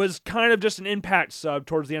was kind of just an impact sub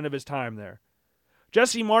towards the end of his time there.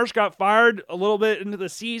 Jesse Marsch got fired a little bit into the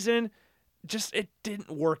season. It didn't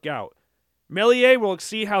work out. Melier, we'll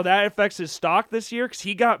see how that affects his stock this year because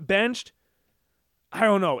he got benched. I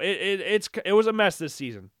don't know. It was a mess this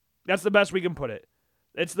season. That's the best we can put it.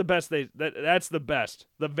 It's the best that's the best.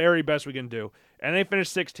 The very best we can do. And they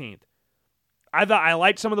finished 16th. I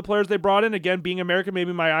liked some of the players they brought in. Again, being American,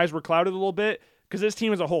 maybe my eyes were clouded a little bit because this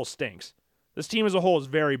team as a whole stinks. This team as a whole is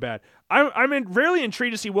very bad. I'm really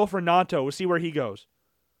intrigued to see Wilfred Nanto. We'll see where he goes.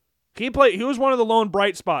 He was one of the lone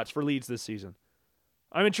bright spots for Leeds this season.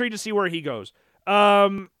 I'm intrigued to see where he goes.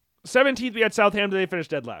 17th, we had Southampton. They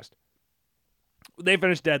finished dead last. They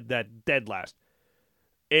finished dead last.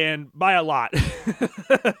 And by a lot.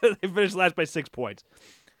 They finished last by 6 points.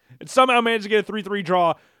 And somehow managed to get a 3-3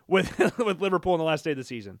 draw with Liverpool in the last day of the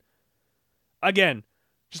season. Again,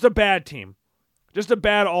 just a bad team. Just a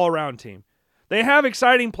bad all-around team. They have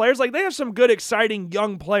exciting players. They have some good, exciting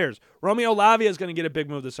young players. Romeo Lavia is going to get a big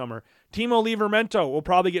move this summer. Timo Livramento will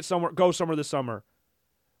probably go somewhere this summer.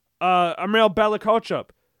 Amrel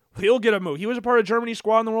Belakochup, he'll get a move. He was a part of Germany's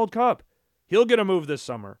squad in the World Cup. He'll get a move this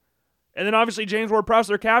summer. And then obviously James Ward-Prowse,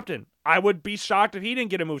 their captain. I would be shocked if he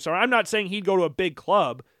didn't get a move somewhere. I'm not saying he'd go to a big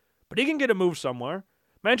club, but he can get a move somewhere.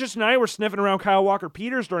 Manchester United were sniffing around Kyle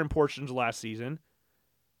Walker-Peters during portions of last season.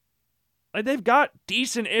 They've got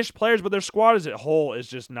decent-ish players, but their squad as a whole is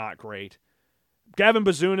just not great. Gavin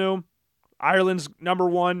Bazunu, Ireland's number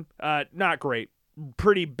one, not great.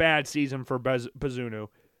 Pretty bad season for Bazunu.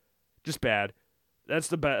 Just bad. That's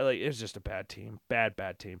the bad. It's just a bad team. Bad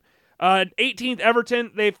team. 18th,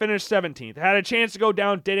 Everton, they finished 17th. Had a chance to go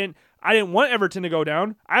down, didn't. I didn't want Everton to go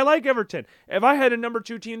down. I like Everton. If I had a number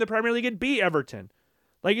 2 team in the Premier League, it'd be Everton.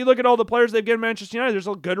 You look at all the players they've given Manchester United, there's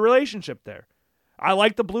a good relationship there. I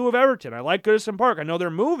like the blue of Everton. I like Goodison Park. I know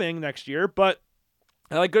they're moving next year, but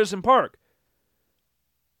I like Goodison Park.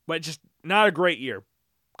 But just not a great year.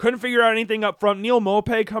 Couldn't figure out anything up front. Neil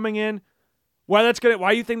Maupay coming in. Why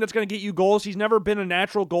do you think that's going to get you goals? He's never been a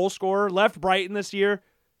natural goal scorer. Left Brighton this year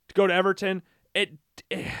to go to Everton. I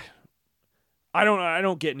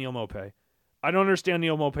don't get Neil Maupay. I don't understand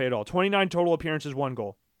Neil Maupay at all. 29 total appearances, 1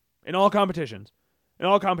 goal. In all competitions.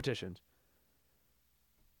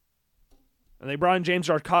 And they brought in James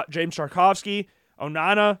Tarkowski.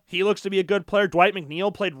 Onana, he looks to be a good player. Dwight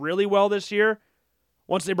McNeil played really well this year.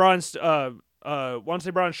 Once they brought in Sean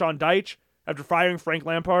Dyche after firing Frank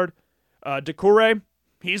Lampard. Doucouré,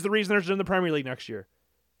 he's the reason they're in the Premier League next year.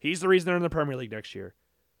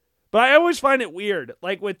 But I always find it weird,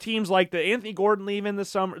 with teams like the Anthony Gordon leaving this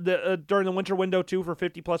summer, during the winter window too for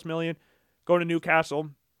 $50+ million, going to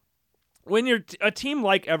Newcastle. When you're a team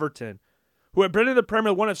like Everton, who have been in the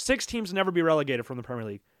Premier League, one of 6 teams to never be relegated from the Premier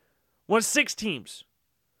League. One of 6 teams.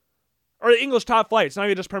 Or the English top flight. It's not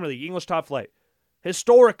even just Premier League. English top flight.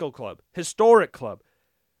 Historic club.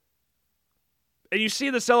 And you see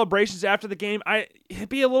the celebrations after the game, it'd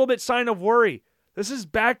be a little bit sign of worry. This is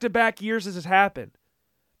back-to-back years this has happened.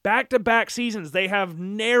 Back-to-back seasons, they have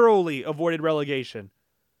narrowly avoided relegation.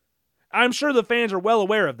 I'm sure the fans are well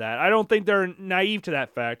aware of that. I don't think they're naive to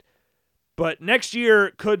that fact. But next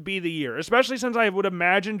year could be the year, especially since I would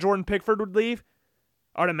imagine Jordan Pickford would leave.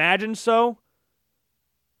 I would imagine so.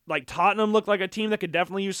 Tottenham looked like a team that could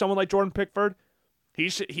definitely use someone like Jordan Pickford.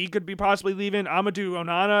 He could be possibly leaving. Amadou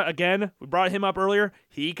Onana, again, we brought him up earlier.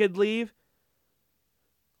 He could leave.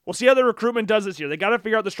 We'll see how the recruitment does this year. They got to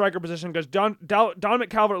figure out the striker position because Dominic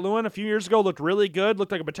Calvert-Lewin a few years ago looked really good,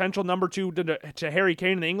 looked like a potential number 2 to Harry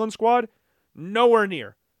Kane in the England squad. Nowhere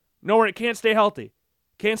near. It can't stay healthy.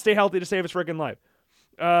 Can't stay healthy to save his freaking life.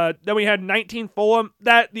 Then we had 19 Fulham.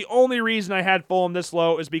 The only reason I had Fulham this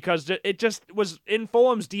low is because it just was in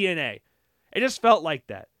Fulham's DNA. It just felt like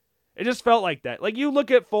that. Like, you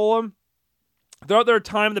look at Fulham, throughout their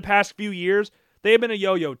time the past few years, they have been a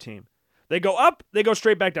yo-yo team. They go up, they go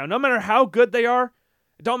straight back down. No matter how good they are,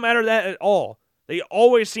 it don't matter that at all. They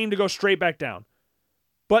always seem to go straight back down.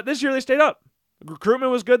 But this year they stayed up.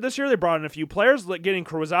 Recruitment was good this year. They brought in a few players, like getting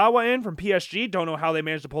Kurosawa in from PSG. Don't know how they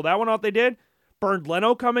managed to pull that one off. They did. Bernd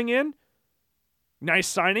Leno coming in. Nice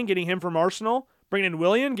signing, getting him from Arsenal. Bringing in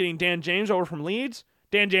Willian, getting Dan James over from Leeds.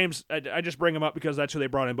 Dan James, I just bring him up because that's who they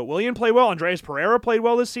brought in. But Willian played well. Andreas Pereira played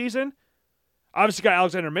well this season. Obviously got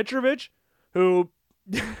Alexander Mitrovic, who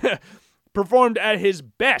performed at his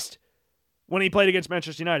best when he played against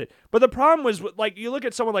Manchester United. But the problem was, like, you look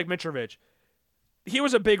at someone like Mitrovic, he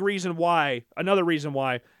was a big reason why, another reason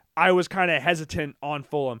why I was kind of hesitant on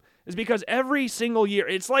Fulham, is because every single year,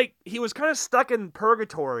 it's like he was kind of stuck in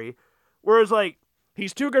purgatory, whereas, like,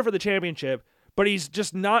 he's too good for the championship, but he's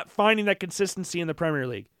just not finding that consistency in the Premier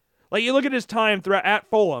League. Like, you look at his time at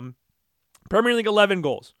Fulham, Premier League 11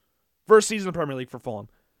 goals. First season of the Premier League for Fulham.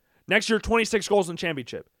 Next year, 26 goals in the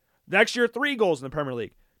championship. Next year, 3 goals in the Premier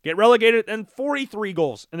League. Get relegated, and 43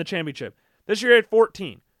 goals in the championship. This year, he had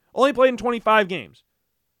 14. Only played in 25 games.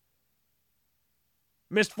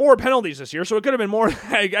 Missed 4 penalties this year, so it could have been more.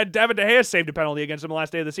 David De Gea saved a penalty against him the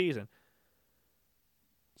last day of the season.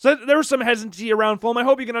 So there was some hesitancy around Fulham. I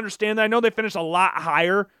hope you can understand that. I know they finished a lot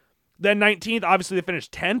higher than 19th. Obviously, they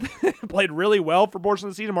finished 10th. Played really well for portions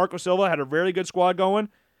of the season. Marco Silva had a very good squad going.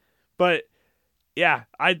 But, yeah,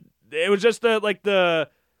 it was just the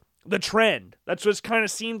trend. That's what kind of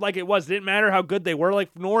seemed like it was. It didn't matter how good they were.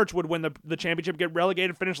 Like, Norwich would win the championship, get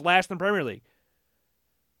relegated, finish last in the Premier League.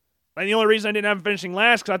 And the only reason I didn't have them finishing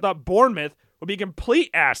last because I thought Bournemouth would be complete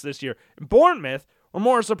ass this year. And Bournemouth were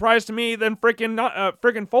more a surprise to me than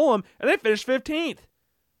freaking Fulham, and they finished 15th.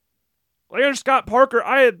 Like, under Scott Parker,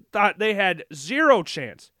 I had thought they had zero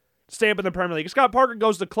chance to stay up in the Premier League. Scott Parker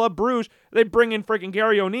goes to Club Brugge, they bring in freaking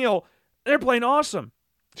Gary O'Neill. They're playing awesome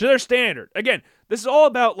to their standard. Again, this is all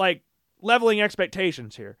about, like, leveling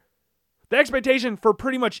expectations here. The expectation for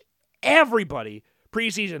pretty much everybody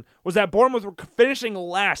preseason was that Bournemouth were finishing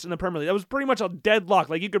last in the Premier League. That was pretty much a deadlock.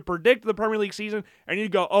 Like, you could predict the Premier League season, and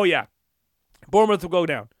you'd go, oh yeah, Bournemouth will go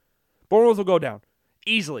down. Bournemouth will go down.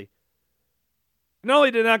 Easily. Not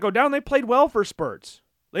only did not go down, they played well for spurts.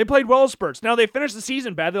 Now, they finished the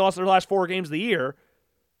season bad. They lost their last 4 games of the year.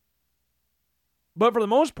 But for the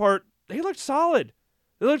most part, they looked solid.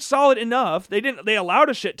 They looked solid enough. They allowed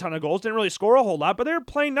a shit ton of goals, didn't really score a whole lot, but they were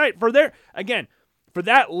playing nice. For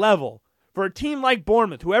that level, for a team like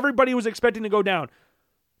Bournemouth, who everybody was expecting to go down,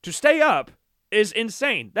 to stay up is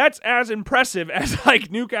insane. That's as impressive as,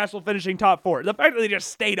 like, Newcastle finishing top 4. The fact that they just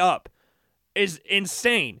stayed up is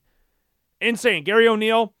insane. Insane. Gary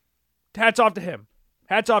O'Neill, hats off to him.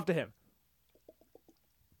 But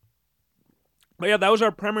yeah, that was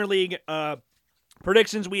our Premier League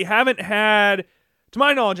predictions. We haven't had, to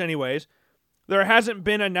my knowledge anyways, there hasn't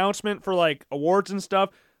been an announcement for, like, awards and stuff,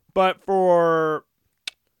 but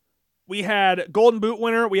we had Golden Boot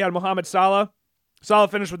winner, we had Mohamed Salah. Salah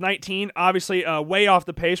finished with 19, obviously way off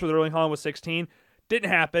the pace with Erling Haaland with 16.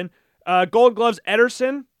 Didn't happen. Gold Gloves,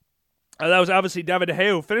 Ederson. That was obviously David De Gea,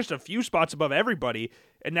 who finished a few spots above everybody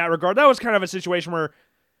in that regard. That was kind of a situation where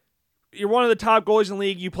you're one of the top goalies in the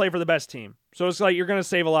league, you play for the best team. So it's like you're going to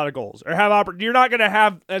save a lot of goals. Or you're not going to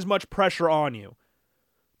have as much pressure on you.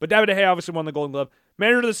 But David De Gea obviously won the Golden Glove.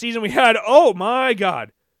 Manager of the season, we had, oh my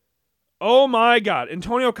God,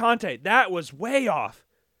 Antonio Conte. That was way off.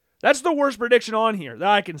 That's the worst prediction on here that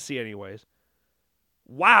I can see anyways.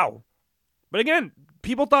 Wow. But again,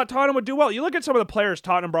 people thought Tottenham would do well. You look at some of the players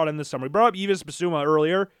Tottenham brought in this summer. We brought up Yves Bissouma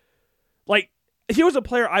earlier. Like, he was a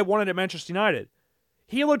player I wanted at Manchester United.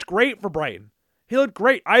 He looked great for Brighton. He looked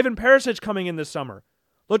great. Ivan Perisic coming in this summer.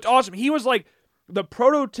 Looked awesome. He was like the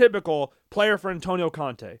prototypical player for Antonio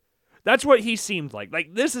Conte. That's what he seemed like.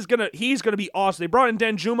 Like, he's gonna be awesome. They brought in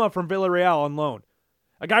Danjuma from Villarreal on loan.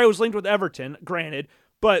 A guy who was linked with Everton, granted,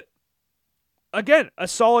 but again, a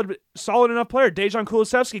solid enough player. Dejan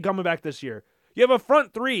Kulusevski coming back this year. You have a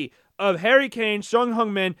front 3 of Harry Kane, Son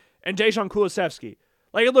Heung-min, and Dejan Kulusevski.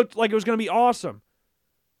 Like, it looked like it was going to be awesome.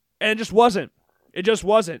 And it just wasn't.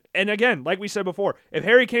 And again, like we said before, if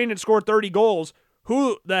Harry Kane had scored 30 goals,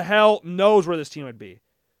 who the hell knows where this team would be?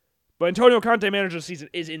 But Antonio Conte, manager of the season,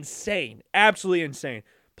 is insane. Absolutely insane.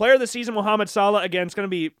 Player of the season, Mohamed Salah. Again, it's going to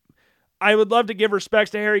be, I would love to give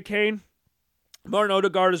respects to Harry Kane. Martin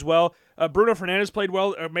Odegaard as well. Bruno Fernandes played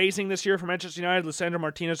well, amazing this year for Manchester United. Lisandro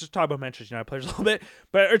Martinez, just talk about Manchester United players a little bit.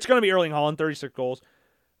 But it's going to be Erling Haaland, 36 goals.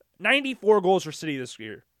 94 goals for City this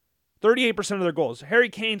year. 38% of their goals. Harry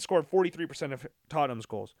Kane scored 43% of Tottenham's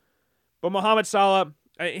goals. But Mohamed Salah,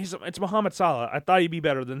 it's Mohamed Salah. I thought he'd be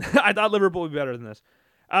better than that. I thought Liverpool would be better than this.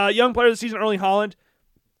 Young player of the season, Erling Haaland.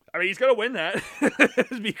 I mean, he's going to win that.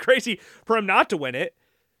 It'd be crazy for him not to win it.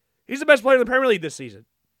 He's the best player in the Premier League this season.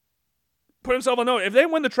 Put himself on note. If they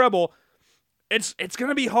win the treble, it's going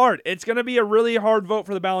to be hard. It's going to be a really hard vote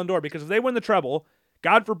for the Ballon d'Or, because if they win the treble,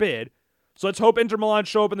 God forbid, so let's hope Inter Milan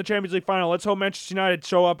show up in the Champions League final. Let's hope Manchester United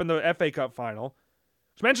show up in the FA Cup final.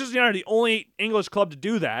 So Manchester United are the only English club to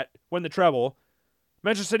do that, win the treble.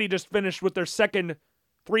 Manchester City just finished with their second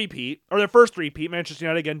three-peat, or their first three-peat. Manchester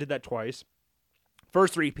United again did that twice.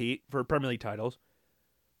 First three-peat for Premier League titles.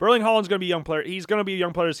 Erling Haaland's going to be a young player. He's going to be a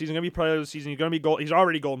young player this season. Going to be player of the season. He's going to be He's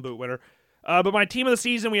already Golden Boot winner. But my team of the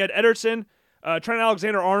season, we had Ederson, Trent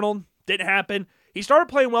Alexander-Arnold. Didn't happen. He started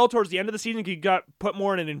playing well towards the end of the season. He got put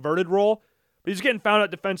more in an inverted role. But he's getting found out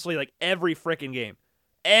defensively like every freaking game.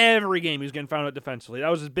 Every game he was getting found out defensively. That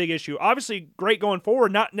was his big issue. Obviously, great going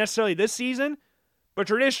forward. Not necessarily this season, but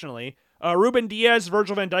traditionally. Ruben Diaz,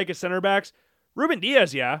 Virgil van Dijk as center backs. Ruben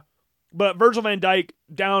Diaz, yeah. But Virgil van Dijk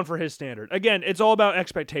down for his standard. Again, it's all about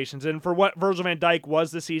expectations. And for what Virgil van Dijk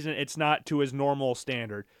was this season, it's not to his normal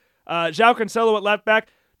standard. João Cancelo at left back.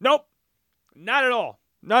 Nope. Not at all.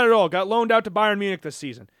 Not at all. Got loaned out to Bayern Munich this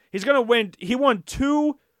season. He's going to win. He won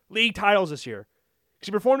 2 league titles this year. Because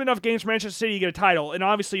he performed enough games for Manchester City to get a title, and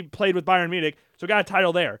obviously played with Bayern Munich, so got a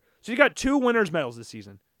title there. So he got 2 winners' medals this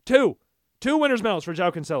season. 2 winners' medals for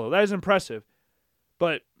João Cancelo. That is impressive.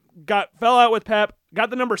 But fell out with Pep. Got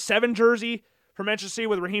the number 7 jersey for Manchester City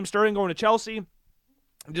with Raheem Sterling going to Chelsea.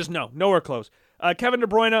 Just nowhere close. Kevin De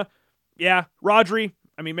Bruyne, yeah. Rodri,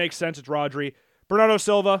 I mean, makes sense. It's Rodri. Bernardo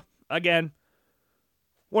Silva, again,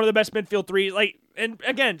 one of the best midfield three. And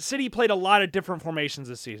again, City played a lot of different formations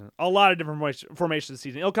this season. A lot of different formations this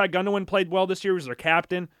season. Ilkay Gundogan played well this year. He was their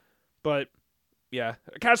captain. But, yeah.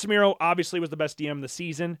 Casemiro obviously was the best DM of the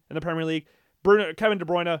season in the Premier League. Kevin De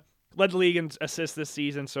Bruyne led the league in assists this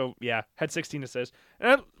season. So, yeah, had 16 assists.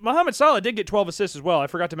 And Mohamed Salah did get 12 assists as well. I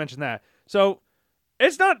forgot to mention that. So,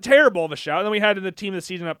 it's not terrible of a shout. And then we had in the team of the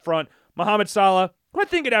season up front, Mohamed Salah. I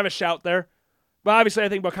think he'd have a shout there. But obviously, I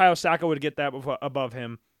think Bukayo Saka would get that above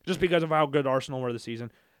him, just because of how good Arsenal were this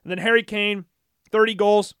season. And then Harry Kane, 30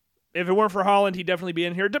 goals. If it weren't for Haaland, he'd definitely be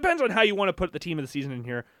in here. It depends on how you want to put the team of the season in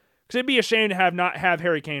here. Because it'd be a shame to not have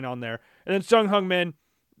Harry Kane on there. And then Sung Heung-min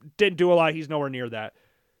didn't do a lot. He's nowhere near that.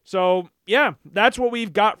 So, yeah, that's what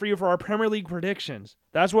we've got for you for our Premier League predictions.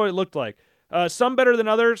 That's what it looked like. Some better than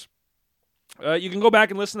others. You can go back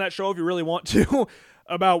and listen to that show if you really want to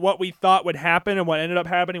about what we thought would happen and what ended up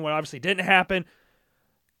happening, what obviously didn't happen.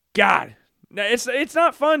 God, it's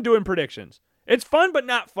not fun doing predictions. It's fun, but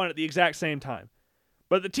not fun at the exact same time.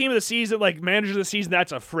 But the team of the season, like manager of the season,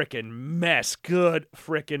 that's a freaking mess. Good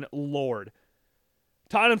freaking Lord.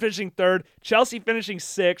 Tottenham finishing 3rd, Chelsea finishing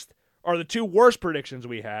 6th are the 2 worst predictions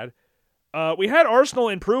we had. We had Arsenal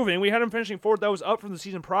improving. We had them finishing 4th. That was up from the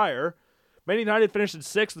season prior. Man United finished in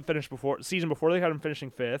 6th the season before. They had them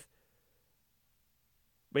finishing 5th.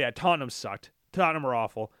 But yeah, Tottenham sucked. Tottenham are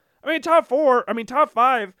awful. Top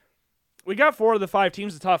 5. We got 4 of the 5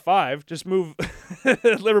 teams in the top 5. Just move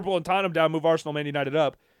Liverpool and Tottenham down, move Arsenal, Man United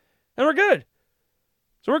up, and we're good.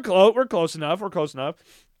 So we're close enough.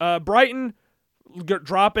 Brighton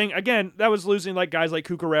dropping. Again, that was losing like guys like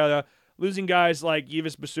Cucurella, losing guys like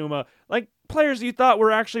Yves Bissouma, like players you thought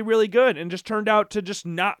were actually really good and just turned out to just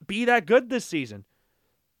not be that good this season.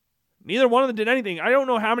 Neither one of them did anything. I don't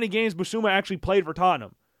know how many games Bissouma actually played for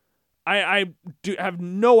Tottenham. I have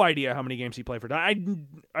no idea how many games he played for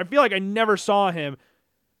Tottenham. I feel like I never saw him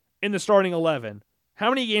in the starting 11. How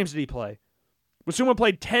many games did he play? Bissouma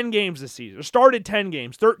played 10 games this season. Or started 10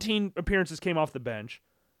 games. 13 appearances came off the bench.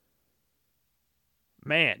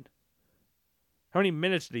 Man. How many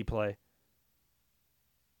minutes did he play?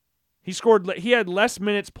 He had less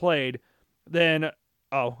minutes played than...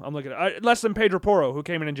 Oh, I'm looking at... less than Pedro Porro, who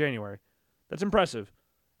came in January. That's impressive.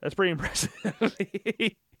 That's pretty impressive.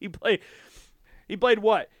 He played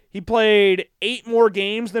what? He played 8 more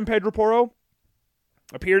games than Pedro Porro.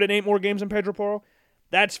 Appeared in 8 more games than Pedro Porro.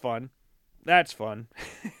 That's fun. I'm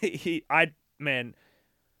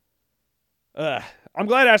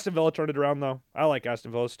glad Aston Villa turned it around, though. I like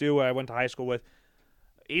Aston Villa. Stu, I went to high school with.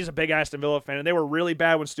 He's a big Aston Villa fan, and they were really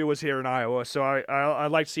bad when Stu was here in Iowa, so I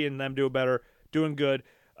liked seeing them do better, doing good.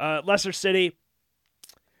 Leicester City,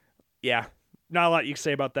 yeah, not a lot you can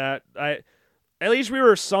say about that. At least we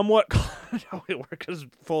were somewhat. No, we were because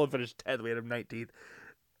Fulham finished 10th. We had him 19th.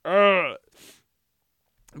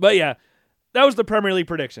 But yeah, that was the Premier League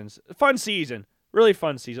predictions. Fun season. Really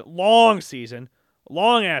fun season. Long season.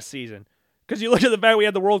 Long-ass season. Because you look at the fact we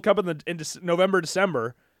had the World Cup in November,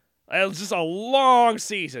 December. It was just a long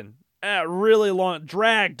season. Really long.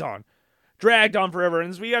 Dragged on forever. And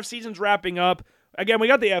as we have seasons wrapping up, again, we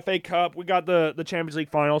got the FA Cup. We got the Champions League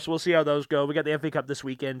final, so we'll see how those go. We got the FA Cup this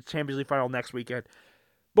weekend, Champions League final next weekend.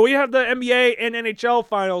 But we have the NBA and NHL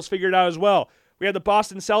finals figured out as well. We had the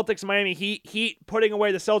Boston Celtics, Miami Heat putting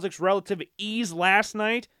away the Celtics relative ease last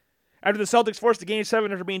night. After the Celtics forced the Game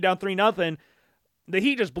 7 after being down 3-0, the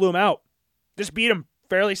Heat just blew them out. Just beat them.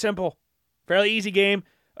 Fairly simple. Fairly easy game.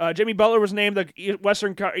 Jimmy Butler was named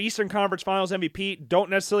the Eastern Conference Finals MVP. Don't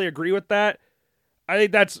necessarily agree with that. I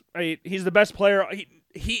think he's the best player.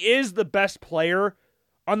 He is the best player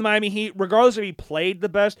on the Miami Heat, regardless if he played the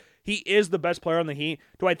best. He is the best player on the Heat.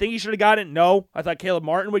 Do I think he should have got it? No. I thought Caleb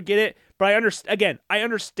Martin would get it. But I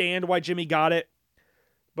understand why Jimmy got it.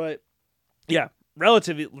 But, yeah,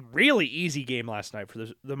 really easy game last night for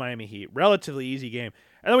the Miami Heat. Relatively easy game.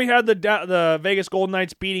 And then we had the Vegas Golden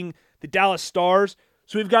Knights beating the Dallas Stars.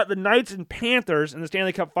 So we've got the Knights and Panthers in the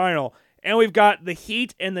Stanley Cup final. And we've got the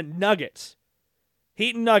Heat and the Nuggets.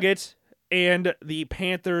 Heat and Nuggets and the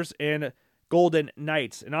Panthers and Golden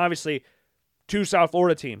Knights. And obviously, two South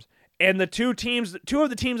Florida teams. And two of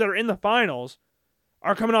the teams that are in the finals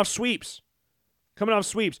are coming off sweeps.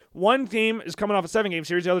 One team is coming off a 7-game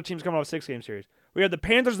series. The other team's coming off a 6-game series. We have the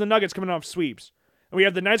Panthers and the Nuggets coming off sweeps. And we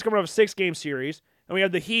have the Knights coming off a 6-game series. And we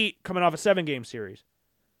have the Heat coming off a 7-game series.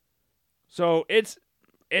 So it's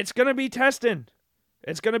going to be testing.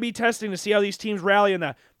 It's going to be testing to see how these teams rally in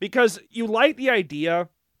that. Because you like the idea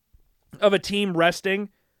of a team resting,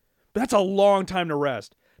 but that's a long time to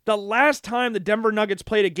rest. The last time the Denver Nuggets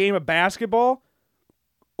played a game of basketball,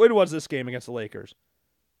 when was this game against the Lakers?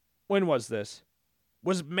 When was this?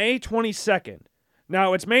 Was May 22nd.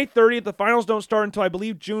 Now, it's May 30th. The finals don't start until, I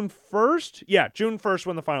believe, June 1st. Yeah, June 1st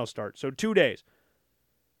when the finals start. So 2 days.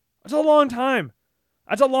 That's a long time.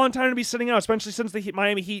 That's a long time to be sitting out, especially since the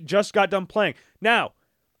Miami Heat just got done playing. Now,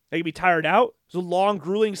 they could be tired out. It was a long,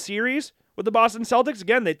 grueling series with the Boston Celtics.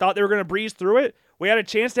 Again, they thought they were going to breeze through it. We had a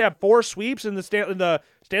chance to have 4 sweeps in the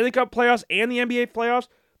Stanley Cup playoffs and the NBA playoffs,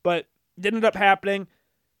 but it didn't end up happening.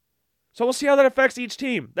 So we'll see how that affects each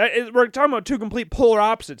team. We're talking about two complete polar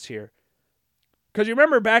opposites here. Because you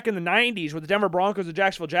remember back in the 90s with the Denver Broncos and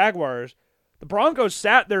Jacksonville Jaguars, the Broncos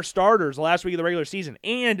sat their starters the last week of the regular season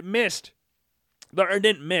and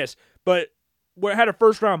didn't miss, but had a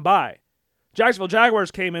first-round bye. Jacksonville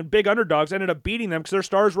Jaguars came in, big underdogs, ended up beating them because their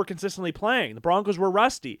stars were consistently playing. The Broncos were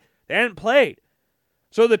rusty. They hadn't played.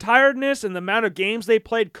 So the tiredness and the amount of games they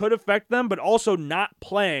played could affect them, but also not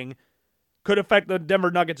playing could affect the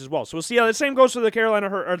Denver Nuggets as well. So we'll see how the same goes for the Carolina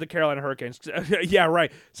Hurricanes. Yeah,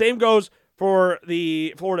 right. Same goes for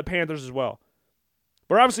the Florida Panthers as well.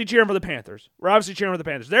 We're obviously cheering for the Panthers.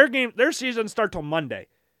 Their season starts till Monday.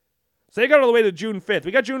 So they got all the way to June 5th.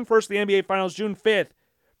 We got June 1st for the NBA Finals, June 5th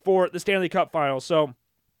for the Stanley Cup Finals. So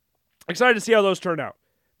excited to see how those turn out.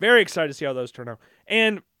 Very excited to see how those turn out.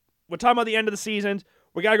 And we're talking about the end of the season.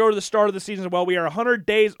 We got to go to the start of the season as well. We are 100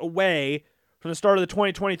 days away from the start of the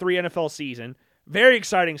 2023 NFL season. Very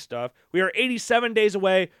exciting stuff. We are 87 days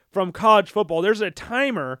away from college football. There's a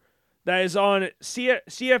timer that is on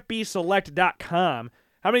CFBselect.com.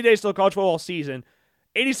 How many days till college football season?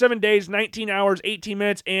 87 days, 19 hours, 18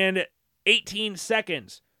 minutes, and 18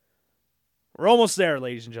 seconds. We're almost there,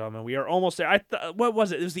 ladies and gentlemen. We are almost there. What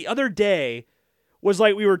was it? It was the other day. Was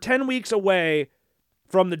like we were 10 weeks away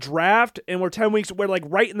from the draft, and we're like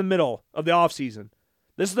right in the middle of the offseason.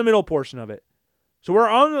 This is the middle portion of it. So we're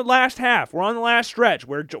on the last half. We're on the last stretch.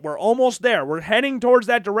 We're almost there. We're heading towards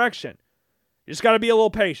that direction. You just got to be a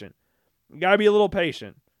little patient.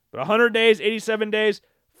 But 100 days, 87 days,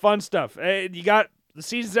 fun stuff. You got the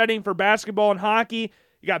season's ending for basketball and hockey.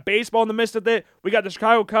 You got baseball in the midst of it. We got the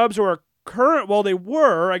Chicago Cubs who are they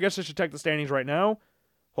were. I guess I should check the standings right now.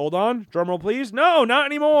 Hold on. Drum roll, please. No, not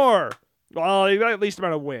anymore. Well, they got least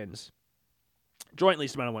amount of wins. Joint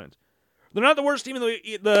least amount of wins. They're not the worst team in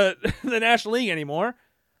the National League anymore.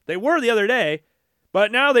 They were the other day, but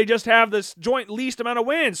now they just have this joint least amount of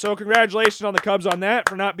wins. So congratulations on the Cubs on that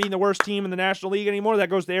for not being the worst team in the National League anymore. That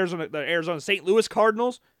goes to the Arizona St. Louis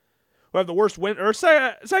Cardinals, who have the worst win or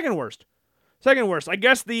second worst. Second worst. I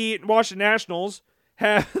guess the Washington Nationals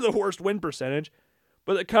have the worst win percentage,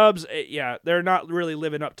 but the Cubs, they're not really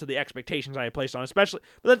living up to the expectations I had placed on, especially.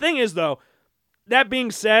 But the thing is, though, that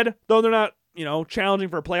being said, though they're not challenging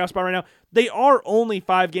for a playoff spot right now, they are only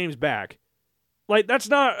 5 games back. Like, that's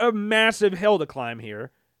not a massive hill to climb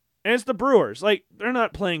here. And it's the Brewers. Like, they're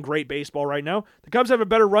not playing great baseball right now. The Cubs have a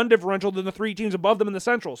better run differential than the 3 teams above them in the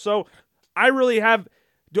Central. So I really have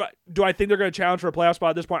Do I think they're going to challenge for a playoff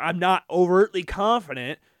spot at this point? I'm not overtly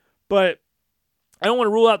confident, but I don't want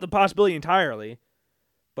to rule out the possibility entirely.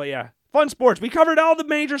 But yeah, fun sports. We covered all the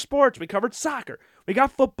major sports. We covered soccer. We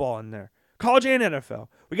got football in there. College and NFL.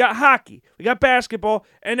 We got hockey. We got basketball.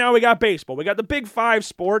 And now we got baseball. We got the big 5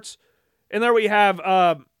 sports. And there we have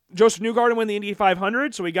Joseph Newgarden win the Indy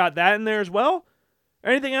 500. So we got that in there as well.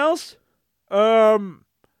 Anything else? I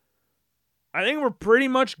think we're pretty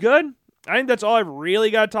much good. I think that's all I've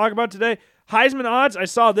really got to talk about today. Heisman odds. I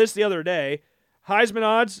saw this the other day. Heisman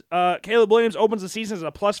odds. Caleb Williams opens the season as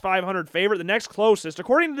a plus 500 favorite. The next closest,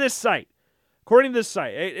 according to this site.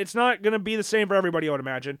 It's not going to be the same for everybody, I would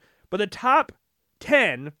imagine. But the top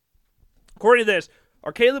 10, according to this,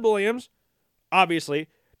 are Caleb Williams, obviously.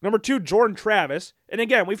 Number 2, Jordan Travis. And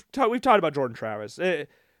again, we've talked about Jordan Travis.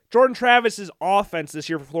 Jordan Travis's offense this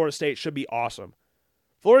year for Florida State should be awesome.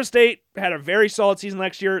 Florida State had a very solid season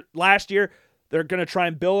last year. They're going to try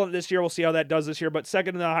and build it this year. We'll see how that does this year. But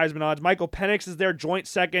second in the Heisman odds, Michael Penix is there, joint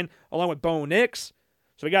second, along with Bo Nix.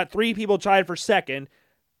 So we got 3 people tied for second.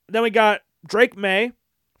 Then we got Drake May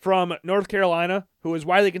from North Carolina, who is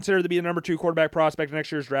widely considered to be the number 2 quarterback prospect in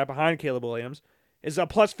next year's draft behind Caleb Williams, is a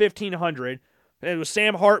plus 1,500. It was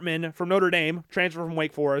Sam Hartman from Notre Dame, transfer from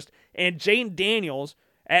Wake Forest, and Jane Daniels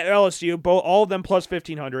at LSU, all of them plus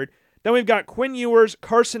 1,500. Then we've got Quinn Ewers,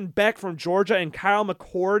 Carson Beck from Georgia, and Kyle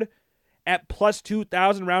McCord at plus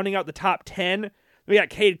 2,000, rounding out the top 10. We got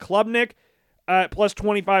Cade Klubnik at plus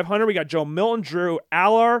 2,500. We got Joe Milton, Drew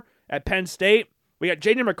Allar at Penn State. We got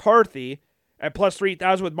Jaden McCarthy at plus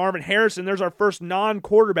 3,000 with Marvin Harrison. There's our first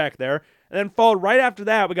non-quarterback there. And then followed right after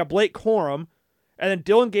that, we got Blake Corum, and then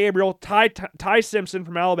Dylan Gabriel, Ty Simpson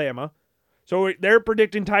from Alabama. So they're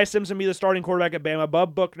predicting Ty Simpson to be the starting quarterback at Bama,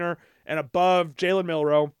 above Buckner and above Jalen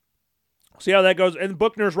Milroe. See how that goes. And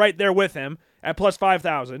Buckner's right there with him at plus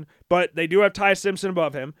 5,000. But they do have Ty Simpson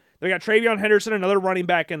above him. They got Travion Henderson, another running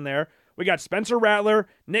back in there. We got Spencer Rattler,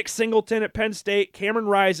 Nick Singleton at Penn State, Cameron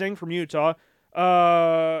Rising from Utah,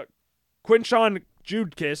 Quinshawn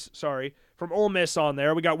Judkis, from Ole Miss on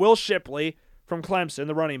there. We got Will Shipley from Clemson,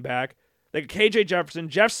 the running back. They got KJ Jefferson,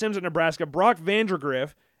 Jeff Sims at Nebraska, Brock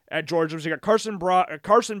Vandegrift at Georgia. So you got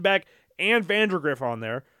Carson Beck and Vandegrift on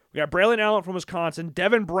there. We got Braylon Allen from Wisconsin,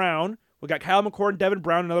 Devin Brown. We got Kyle McCord and Devin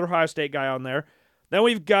Brown, another Ohio State guy on there. Then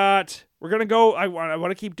we're going to go, I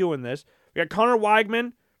want to keep doing this. We got Connor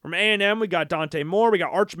Weigman from A&M. We got Dante Moore. We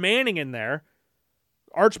got Arch Manning in there.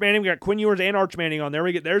 We got Quinn Ewers and Arch Manning on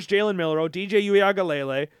there. There's Jalen Milroe, DJ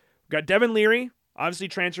Uiagalelei. We got Devin Leary, obviously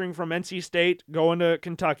transferring from NC State, going to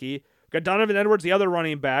Kentucky. We got Donovan Edwards, the other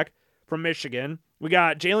running back from Michigan. We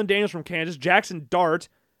got Jalen Daniels from Kansas, Jackson Dart,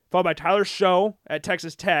 followed by Tyler Show at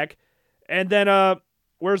Texas Tech. And then,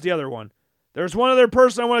 where's the other one? There's one other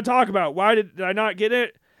person I want to talk about. Why did I not get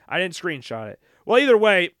it? I didn't screenshot it. Well, either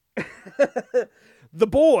way, the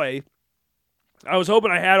boy, I was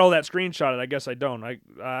hoping I had all that screenshotted. I guess I don't.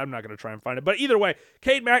 I'm not going to try and find it. But either way,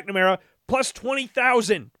 Cade McNamara, plus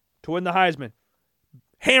 20,000 to win the Heisman.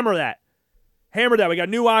 Hammer that. We got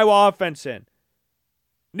new Iowa offense in.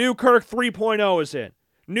 New Kirk 3.0 is in.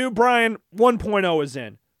 New Brian 1.0 is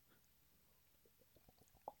in.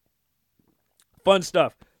 Fun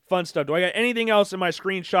stuff. Do I got anything else in my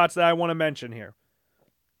screenshots that I want to mention here?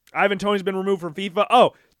 Ivan Toney's been removed from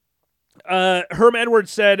FIFA. Herm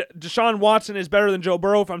Edwards said Deshaun Watson is better than Joe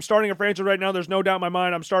Burrow. If I'm starting a franchise right now, there's no doubt in my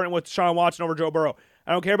mind I'm starting with Deshaun Watson over Joe Burrow.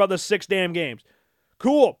 I don't care about the 6 damn games.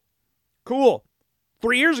 Cool.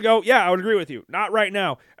 3 years ago, yeah, I would agree with you. Not right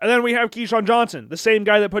now. And then we have Keyshawn Johnson, the same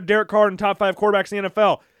guy that put Derek Carr in top 5 quarterbacks in the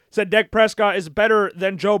NFL, said Dak Prescott is better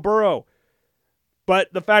than Joe Burrow.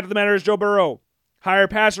 But the fact of the matter is Joe Burrow, higher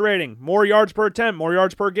passer rating, more yards per attempt, more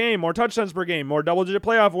yards per game, more touchdowns per game, more double-digit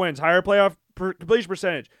playoff wins, higher playoff completion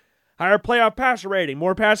percentage, higher playoff passer rating,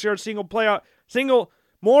 more pass yards,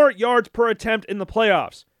 more yards per attempt in the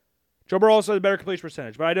playoffs. Joe Burrow also has a better completion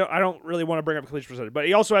percentage, but I don't really want to bring up completion percentage. But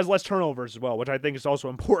he also has less turnovers as well, which I think is also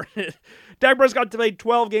important. Dak Prescott played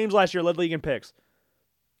 12 games last year, led the league in picks.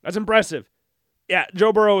 That's impressive. Yeah,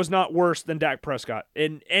 Joe Burrow is not worse than Dak Prescott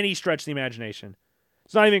in any stretch of the imagination.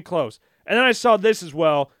 It's not even close. And then I saw this as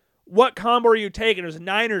well. What combo are you taking? It was a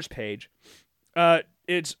Niners page.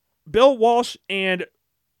 It's Bill Walsh and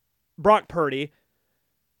Brock Purdy,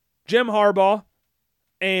 Jim Harbaugh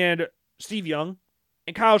and Steve Young,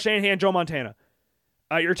 and Kyle Shanahan, Joe Montana.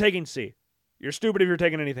 You're taking C. You're stupid if you're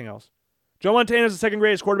taking anything else. Joe Montana is the second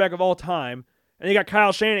greatest quarterback of all time, and you got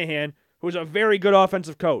Kyle Shanahan, who is a very good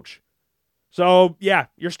offensive coach. So, yeah,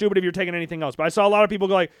 you're stupid if you're taking anything else. But I saw a lot of people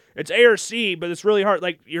go like, it's A or C, but it's really hard.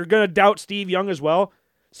 Like, you're going to doubt Steve Young as well.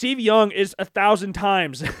 Steve Young is 1,000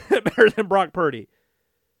 times better than Brock Purdy.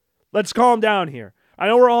 Let's calm down here. I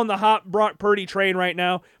know we're all on the hot Brock Purdy train right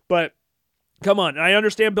now, but come on. I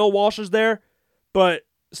understand Bill Walsh is there, but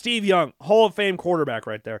Steve Young, Hall of Fame quarterback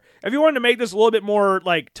right there. If you wanted to make this a little bit more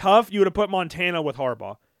like tough, you would have put Montana with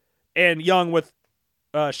Harbaugh and Young with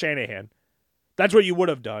Shanahan. That's what you would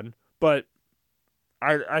have done, but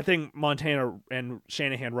I think Montana and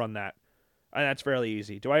Shanahan run that. And that's fairly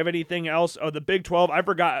easy. Do I have anything else? Oh, the Big 12. I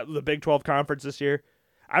forgot the Big 12 conference this year.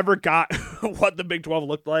 I forgot what the Big 12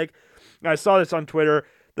 looked like. I saw this on Twitter.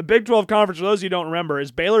 The Big 12 conference, for those of you who don't remember,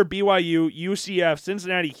 is Baylor, BYU, UCF,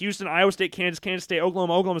 Cincinnati, Houston, Iowa State, Kansas State,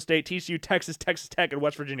 Oklahoma State, TCU, Texas Tech, and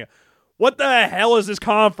West Virginia. What the hell is this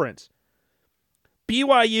conference?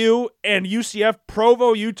 BYU and UCF,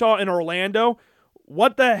 Provo, Utah, and Orlando.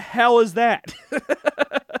 What the hell is that?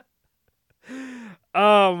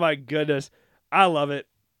 Oh, my goodness. I love it.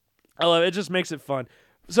 It just makes it fun.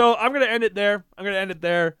 So I'm going to end it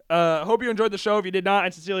there. Hope you enjoyed the show. If you did not, I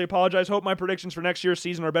sincerely apologize. Hope my predictions for next year's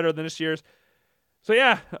season are better than this year's. So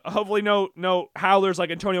yeah, hopefully no howlers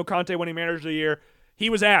like Antonio Conte winning manager of the year. He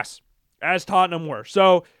was ass, as Tottenham were.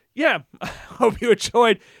 So yeah, hope you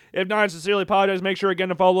enjoyed. If not, I sincerely apologize. Make sure again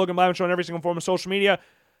to follow Logan Blackman Show on every single form of social media.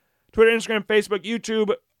 Twitter, Instagram, Facebook,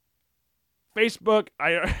 YouTube, Facebook,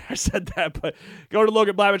 I said that, but go to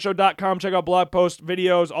LoganBlackmanShow.com, check out blog posts,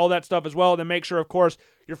 videos, all that stuff as well. And then make sure, of course,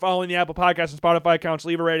 you're following the Apple Podcasts and Spotify accounts.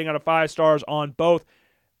 Leave a rating out of 5 stars on both.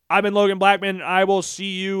 I've been Logan Blackman. I will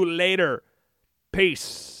see you later.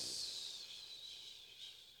 Peace.